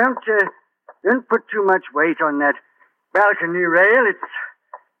 Don't put too much weight on that balcony rail. It's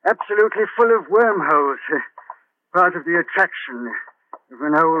absolutely full of wormholes. Part of the attraction of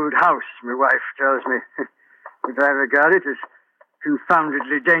an old house, my wife tells me. But I regard it as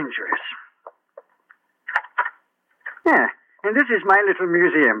confoundedly dangerous. Yeah, and this is my little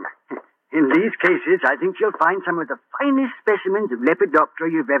museum. In these cases, I think you'll find some of the finest specimens of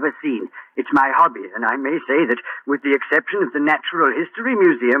Lepidoptera you've ever seen. It's my hobby, and I may say that, with the exception of the Natural History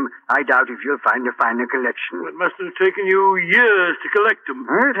Museum, I doubt if you'll find a finer collection. Well, it must have taken you years to collect them.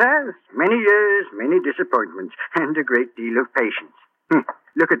 It has. Many years, many disappointments, and a great deal of patience.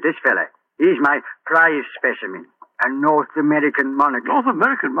 Look at this fella. He's my prize specimen, a North American monarch. North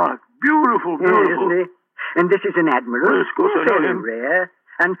American monarch? Beautiful, beautiful. Yeah, isn't he? And this is an admiral. Well, of course I know Very him. rare.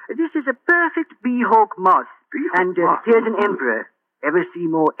 And this is a perfect bee-hawk moth. And here's an emperor. Ever see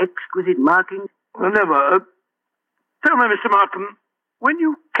more exquisite markings? Well, never. Tell me, Mr. Markham, when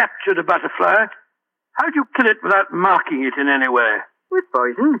you captured a butterfly, how'd you kill it without marking it in any way? With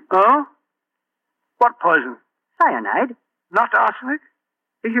poison. Oh? What poison? Cyanide. Not arsenic?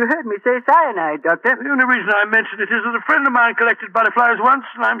 You heard me say cyanide, Doctor. The only reason I mention it is that a friend of mine collected butterflies once,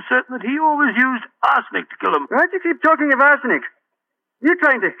 and I'm certain that he always used arsenic to kill them. Why'd you keep talking of arsenic? You're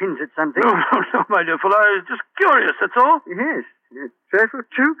trying to hint at something. No, my dear fellow. I was just curious, that's all. Yes. You're a trifle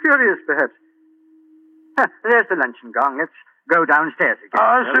too curious, perhaps. There's the luncheon gong. Let's go downstairs again.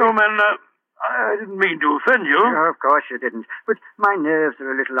 Stillman, I didn't mean to offend you. Oh, of course you didn't. But my nerves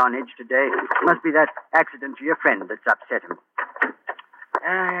are a little on edge today. Must be that accident to your friend that's upset him.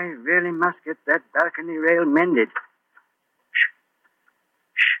 I really must get that balcony rail mended.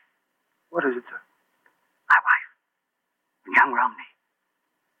 Shh. What is it, sir? My wife and young Romney.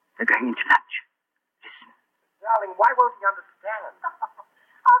 They're going into lunch. Listen. Darling, why won't he understand?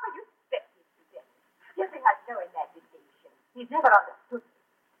 Arthur, you expect me to get it. Jeffrey has no imagination. He's never understood me.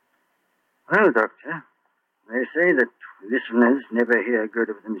 Well, Doctor, they say that listeners never hear good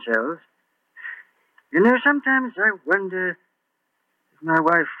of themselves. You know, sometimes I wonder if my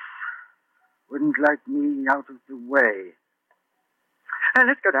wife wouldn't like me out of the way.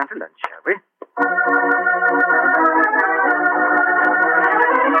 Let's go down to lunch, shall we?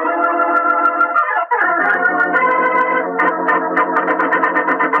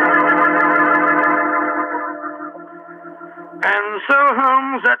 And so,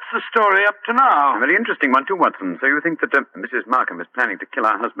 Holmes, that's the story up to now. A very interesting one, too, Watson. So you think that Mrs. Markham is planning to kill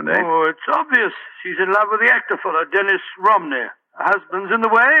her husband, eh? Oh, it's obvious. She's in love with the actor fellow, Dennis Romney. Her husband's in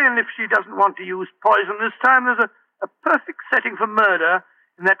the way, and if she doesn't want to use poison this time, there's a perfect setting for murder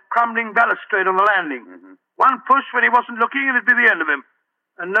in that crumbling balustrade on the landing. Mm-hmm. One push when he wasn't looking, and it'd be the end of him.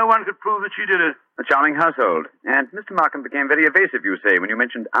 And no one could prove that she did it. A charming household. And Mr. Markham became very evasive, you say, when you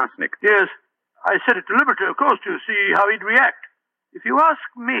mentioned arsenic. Yes. I said it deliberately, of course, to see how he'd react. If you ask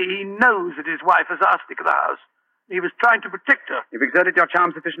me, he knows that his wife has arsenic at the house. He was trying to protect her. You've exerted your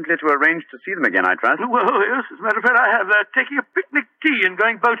charm sufficiently to arrange to see them again, I trust. Well, yes, as a matter of fact, I have. They're taking a picnic tea and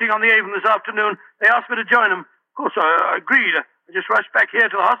going boating on the Avon this afternoon. They asked me to join them. Of course, I agreed. I just rushed back here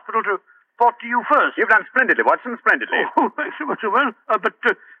to the hospital to report to you first. You've done splendidly, Watson, splendidly. Oh, thanks so much, Owen. But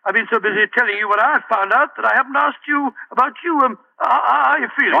I've been so busy telling you what I've found out that I haven't asked you about you. How are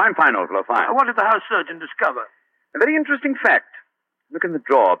you feeling? Oh, I'm fine, old fellow, fine. What did the house surgeon discover? A very interesting fact. Look in the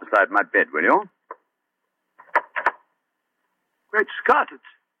drawer beside my bed, will you? Great Scott, it's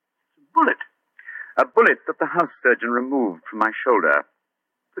a bullet. A bullet that the house surgeon removed from my shoulder.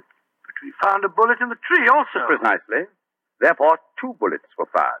 But we found a bullet in the tree also. Precisely. Therefore, 2 bullets were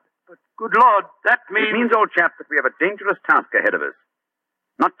fired. But, good Lord, that means... It means, old chap, that we have a dangerous task ahead of us.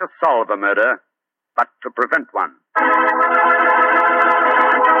 Not to solve a murder, but to prevent one.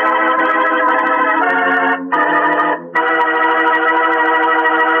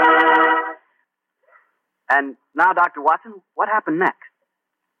 And now, Dr. Watson, what happened next?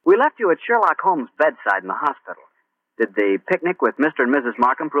 We left you at Sherlock Holmes' bedside in the hospital. Did the picnic with Mr. and Mrs.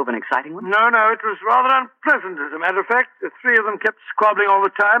 Markham prove an exciting one? No, it was rather unpleasant, as a matter of fact. The 3 of them kept squabbling all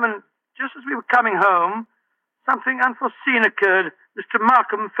the time, and just as we were coming home, something unforeseen occurred. Mr.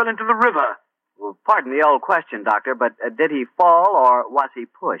 Markham fell into the river. Well, pardon the old question, Doctor, but did he fall or was he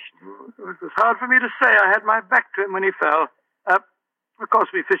pushed? It was hard for me to say. I had my back to him when he fell. Of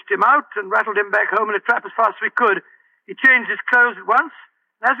course, we fished him out and rattled him back home in a trap as fast as we could. He changed his clothes at once,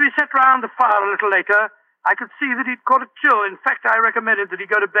 and as we sat round the fire a little later, I could see that he'd caught a chill. In fact, I recommended that he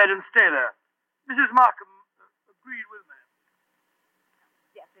go to bed and stay there. Mrs. Markham agreed with me.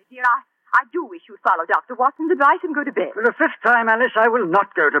 Jeffrey, dear, I do wish you'd follow Dr. Watson's advice and go to bed. For the 5th time, Alice, I will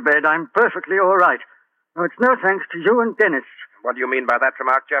not go to bed. I'm perfectly all right. No, it's no thanks to you and Dennis. What do you mean by that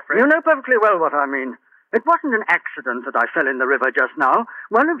remark, Jeffrey? You know perfectly well what I mean. It wasn't an accident that I fell in the river just now.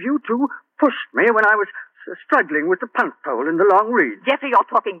 One of you 2 pushed me when I was struggling with the punt pole in the long reeds. Jeffrey, you're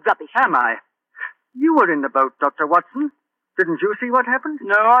talking rubbish. Am I? You were in the boat, Dr. Watson. Didn't you see what happened?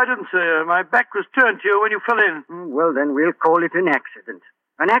 No, I didn't see her. My back was turned to you when you fell in. Well, then we'll call it an accident.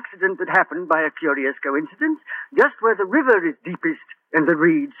 An accident that happened by a curious coincidence, just where the river is deepest and the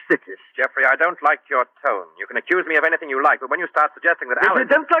reeds thickest. Jeffrey, I don't like your tone. You can accuse me of anything you like, but when you start suggesting that If Alice...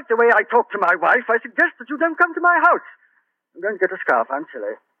 you don't like the way I talk to my wife, I suggest that you don't come to my house. I'm going to get a scarf. I'm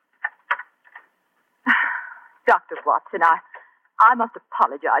chilly. Dr. Watson, I must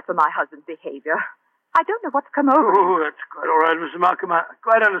apologize for my husband's behavior. I don't know what's come over him. Oh, that's quite all right, Mr. Markham. I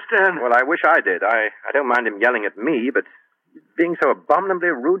quite understand. Well, I wish I did. I don't mind him yelling at me, but being so abominably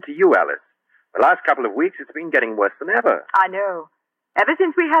rude to you, Alice. The last couple of weeks, it's been getting worse than ever. I know. Ever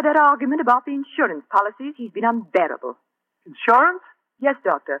since we had that argument about the insurance policies, he's been unbearable. Insurance? Yes,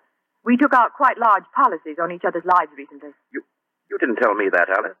 Doctor. We took out quite large policies on each other's lives recently. You didn't tell me that,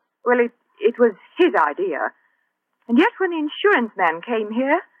 Alice. Well, it was his idea. And yet when the insurance man came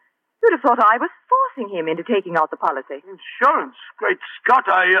here, you'd have thought I was forcing him into taking out the policy. Insurance? Great Scott,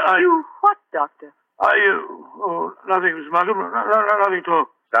 You what, Doctor? Nothing, Mr. Markham. Nothing at all.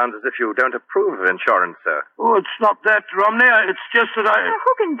 Sounds as if you don't approve of insurance, sir. Oh, it's not that, Romney. It's just that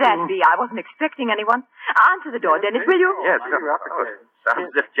Who can that be? I wasn't expecting anyone. Answer the door, Dennis, will you? Yes, sounds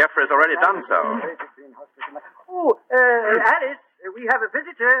as if Jeffrey has already done so. Oh, Alice, we have a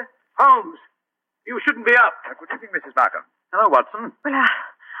visitor. Holmes, you shouldn't be up. Good evening, Mrs. Markham. Hello, Watson. Well,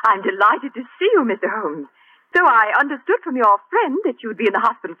 I'm delighted to see you, Mr. Holmes. So I understood from your friend that you'd be in the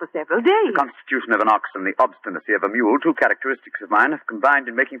hospital for several days. The constitution of an ox and the obstinacy of a mule, two characteristics of mine, have combined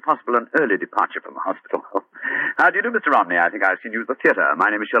in making possible an early departure from the hospital. How do you do, Mr. Romney? I think I've seen you at the theater.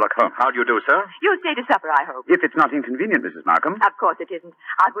 My name is Sherlock Holmes. How do you do, sir? You'll stay to supper, I hope. If it's not inconvenient, Mrs. Markham. Of course it isn't.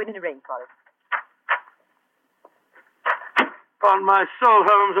 I'll go in and arrange for it. On my soul,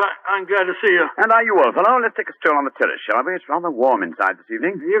 Holmes, I'm glad to see you. And are you, old fellow? Let's take a stroll on the terrace, shall we? It's rather warm inside this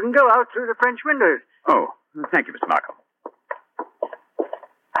evening. You can go out through the French windows. Oh, thank you, Mr. Markham.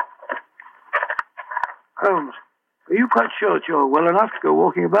 Holmes, are you quite sure that you're well enough to go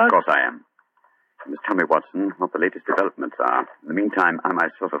walking about? Of course I am. You must tell me, Watson, what the latest developments are. In the meantime, I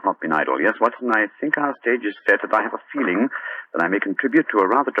myself have not been idle. Yes, Watson, I think our stage is set, and I have a feeling that I may contribute to a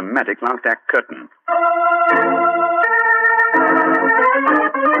rather dramatic last act curtain.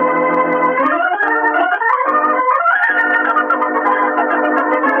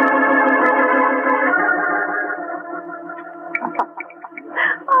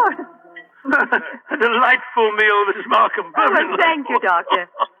 A delightful meal, Mrs. Markham. Oh, thank you, Doctor.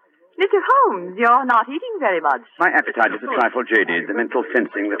 Mr. Holmes, you're not eating very much. My appetite is a trifle jaded. The mental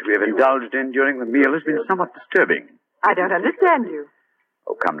fencing that we have indulged in during the meal has been somewhat disturbing. I don't understand you.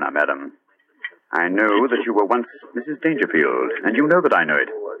 Oh, come now, madam. I know that you were once Mrs. Dangerfield, and you know that I know it.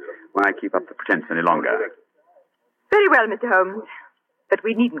 Why keep up the pretense any longer? Very well, Mr. Holmes. But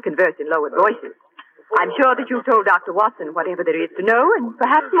we needn't converse in lowered voices. I'm sure that you've told Dr. Watson whatever there is to know, and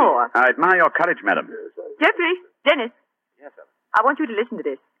perhaps more. I admire your courage, madam. Jeffrey, Dennis. Yes, sir. I want you to listen to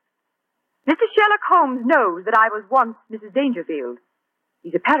this. Mr. Sherlock Holmes knows that I was once Mrs. Dangerfield.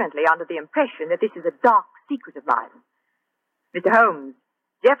 He's apparently under the impression that this is a dark secret of mine. Mr. Holmes,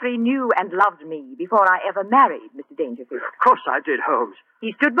 Jeffrey knew and loved me before I ever married Mr. Dangerfield. Of course I did, Holmes.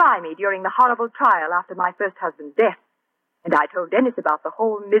 He stood by me during the horrible trial after my first husband's death, and I told Dennis about the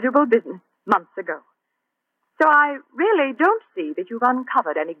whole miserable business months ago. So I really don't see that you've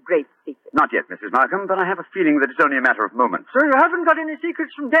uncovered any great secret. Not yet, Mrs. Markham, but I have a feeling that it's only a matter of moments. So you haven't got any secrets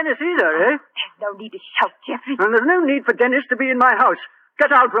from Dennis either, eh? There's no need to shout, Jeffrey. And there's no need for Dennis to be in my house.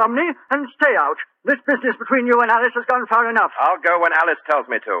 Get out, Romney, and stay out. This business between you and Alice has gone far enough. I'll go when Alice tells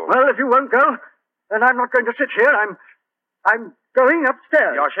me to. Well, if you won't go, then I'm not going to sit here. I'm going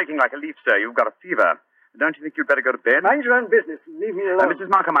upstairs. You're shaking like a leaf, sir. You've got a fever. Don't you think you'd better go to bed? Mind your own business and leave me alone.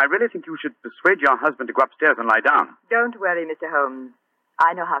 Mrs. Markham, I really think you should persuade your husband to go upstairs and lie down. Don't worry, Mr. Holmes.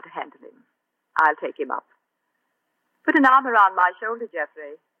 I know how to handle him. I'll take him up. Put an arm around my shoulder,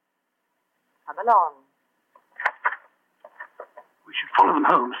 Jeffrey. Come along. We should follow them,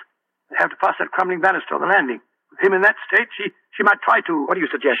 Holmes. They have to pass that crumbling banister on the landing. With him in that state, she might try to... What are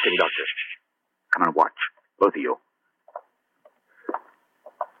you suggesting, Doctor? Come and watch. Both of you.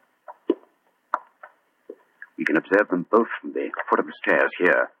 We can observe them both from the foot of the stairs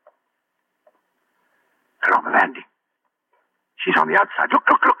here. They're on the landing. She's on the outside. Look.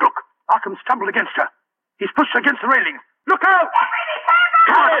 Markham stumbled against her. He's pushed her against the railing. Look out!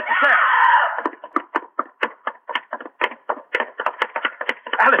 Come on, sir.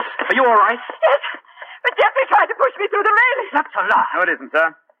 Alice, are you all right? Yes, but Jeffrey tried to push me through the railing. That's a lie. No, it isn't,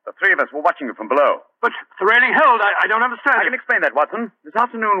 sir. The three of us were watching you from below. But the railing held. I don't understand. I can explain that, Watson. This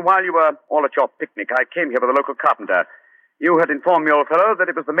afternoon, while you were all at your picnic, I came here with a local carpenter. You had informed me, old fellow, that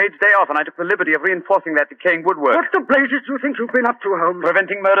it was the maid's day off, and I took the liberty of reinforcing that decaying woodwork. What the blazes do you think you've been up to, Holmes?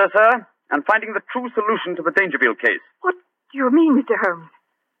 Preventing murder, sir, and finding the true solution to the Dangerfield case. What do you mean, Mr. Holmes?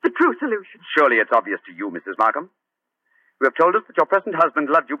 The true solution? Surely it's obvious to you, Mrs. Markham. You have told us that your present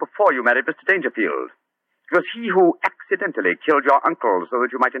husband loved you before you married Mr. Dangerfield. It was he who accidentally killed your uncle so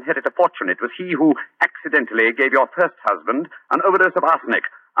that you might inherit a fortune. It was he who accidentally gave your first husband an overdose of arsenic.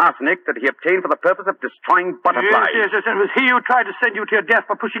 Arsenic that he obtained for the purpose of destroying butterflies. Yes. And it was he who tried to send you to your death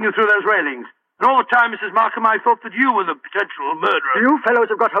by pushing you through those railings. And all the time, Mrs. Markham, I thought that you were the potential murderer. You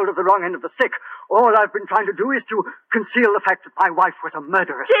fellows have got hold of the wrong end of the stick. All I've been trying to do is to conceal the fact that my wife was a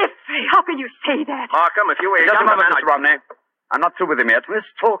murderess. Jeffrey, how can you say that? Markham, if you were... Just a moment, Mr. Romney. I'm not through with him yet. This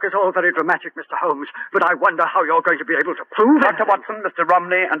talk is all very dramatic, Mr. Holmes, but I wonder how you're going to be able to prove it. Dr. Watson, Mr.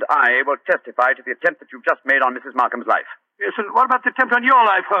 Romney, and I will testify to the attempt that you've just made on Mrs. Markham's life. Yes, and what about the attempt on your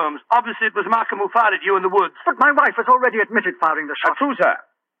life, Holmes? Obviously, it was Markham who fired at you in the woods. But my wife has already admitted firing the shot. True, sir.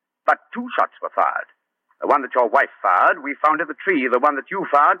 But 2 shots were fired. The one that your wife fired, we found in the tree. The one that you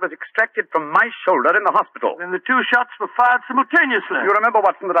fired was extracted from my shoulder in the hospital. Then the 2 shots were fired simultaneously. You remember,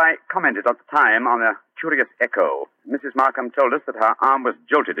 Watson, that I commented at the time on a curious echo. Mrs. Markham told us that her arm was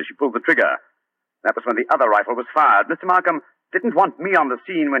jolted as she pulled the trigger. That was when the other rifle was fired. Mr. Markham, didn't want me on the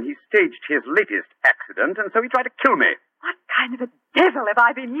scene when he staged his latest accident, and so he tried to kill me. What kind of a devil have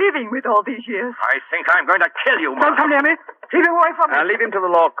I been living with all these years? I think I'm going to kill you, Don't come near me. Keep him away from me. Leave him to the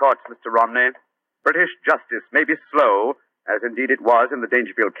law courts, Mr. Romney. British justice may be slow, as indeed it was in the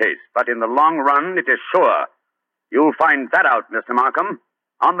Dangerfield case, but in the long run, it is sure. You'll find that out, Mr. Markham,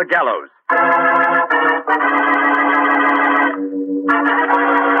 on the gallows.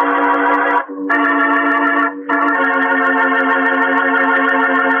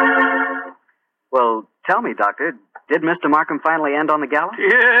 Well, tell me, Doctor, did Mr. Markham finally end on the gallows?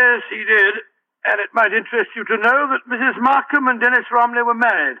 Yes, he did. And it might interest you to know that Mrs. Markham and Dennis Romney were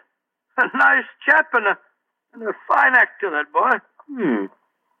married. A nice chap and a fine actor, that boy.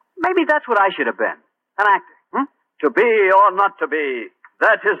 Maybe that's what I should have been. An actor. To be or not to be,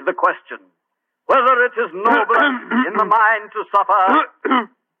 that is the question. Whether it is noble in the mind to suffer.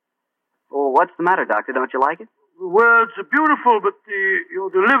 Well, what's the matter, Doctor? Don't you like it? The words are beautiful, but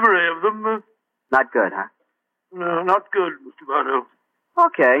your delivery of them... Not good, huh? No, not good, Mr. Bardo.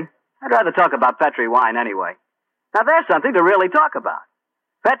 Okay. I'd rather talk about Petri wine anyway. Now, there's something to really talk about.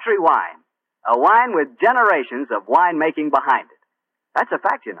 Petri wine. A wine with generations of winemaking behind it. That's a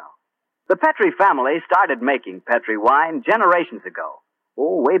fact, you know. The Petri family started making Petri wine generations ago.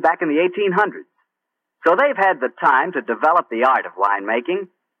 Oh, way back in the 1800s. So they've had the time to develop the art of winemaking,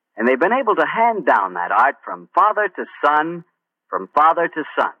 and they've been able to hand down that art from father to son, from father to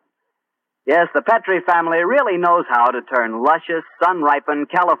son. Yes, the Petri family really knows how to turn luscious, sun-ripened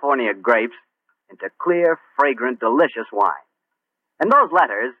California grapes into clear, fragrant, delicious wine. And those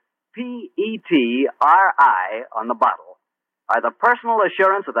letters, P-E-T-R-I, on the bottle, are the personal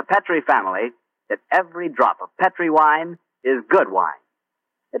assurance of the Petri family that every drop of Petri wine is good wine.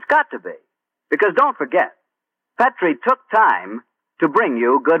 It's got to be. Because don't forget, Petri took time to bring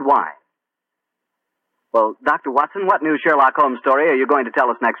you good wine. Well, Dr. Watson, what new Sherlock Holmes story are you going to tell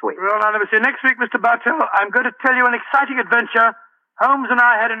us next week? Well, now, let me see. Next week, Mr. Bartell, I'm going to tell you an exciting adventure Holmes and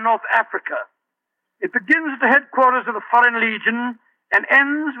I had in North Africa. It begins at the headquarters of the Foreign Legion and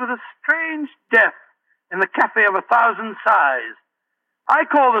ends with a strange death in the Cafe of 1,000 Sighs. I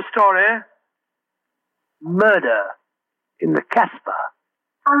call the story Murder in the Casbah.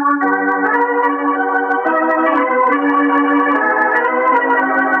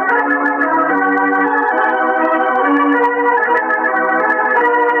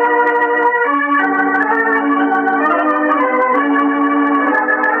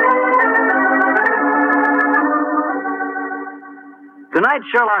 Tonight's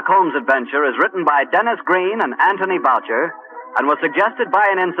Sherlock Holmes adventure is written by Dennis Green and Anthony Boucher and was suggested by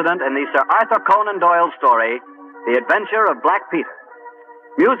an incident in the Sir Arthur Conan Doyle story, The Adventure of Black Peter.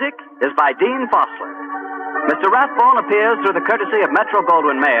 Music is by Dean Fossler. Mr. Rathbone appears through the courtesy of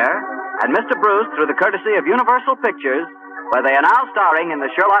Metro-Goldwyn-Mayer and Mr. Bruce through the courtesy of Universal Pictures, where they are now starring in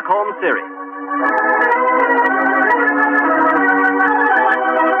the Sherlock Holmes series.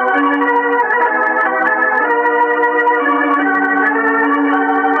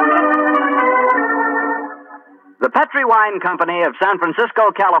 The Petri Wine Company of San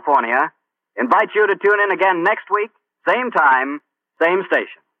Francisco, California, invites you to tune in again next week, same time, same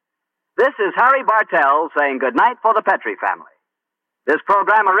station. This is Harry Bartell saying goodnight for the Petri family. This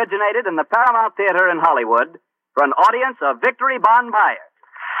program originated in the Paramount Theater in Hollywood for an audience of Victory Bon Bayer.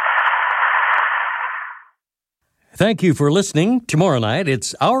 Thank you for listening. Tomorrow night,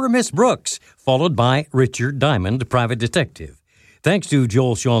 it's Our Miss Brooks, followed by Richard Diamond, Private Detective. Thanks to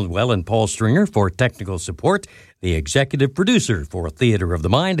Joel Shonwell and Paul Stringer for technical support. The executive producer for Theater of the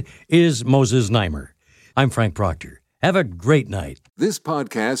Mind is Moses Neimer. I'm Frank Proctor. Have a great night. This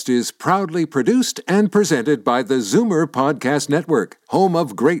podcast is proudly produced and presented by the Zoomer Podcast Network, home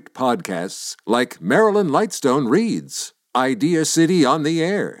of great podcasts like Marilyn Lightstone Reads, Idea City on the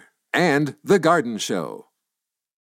Air, and The Garden Show.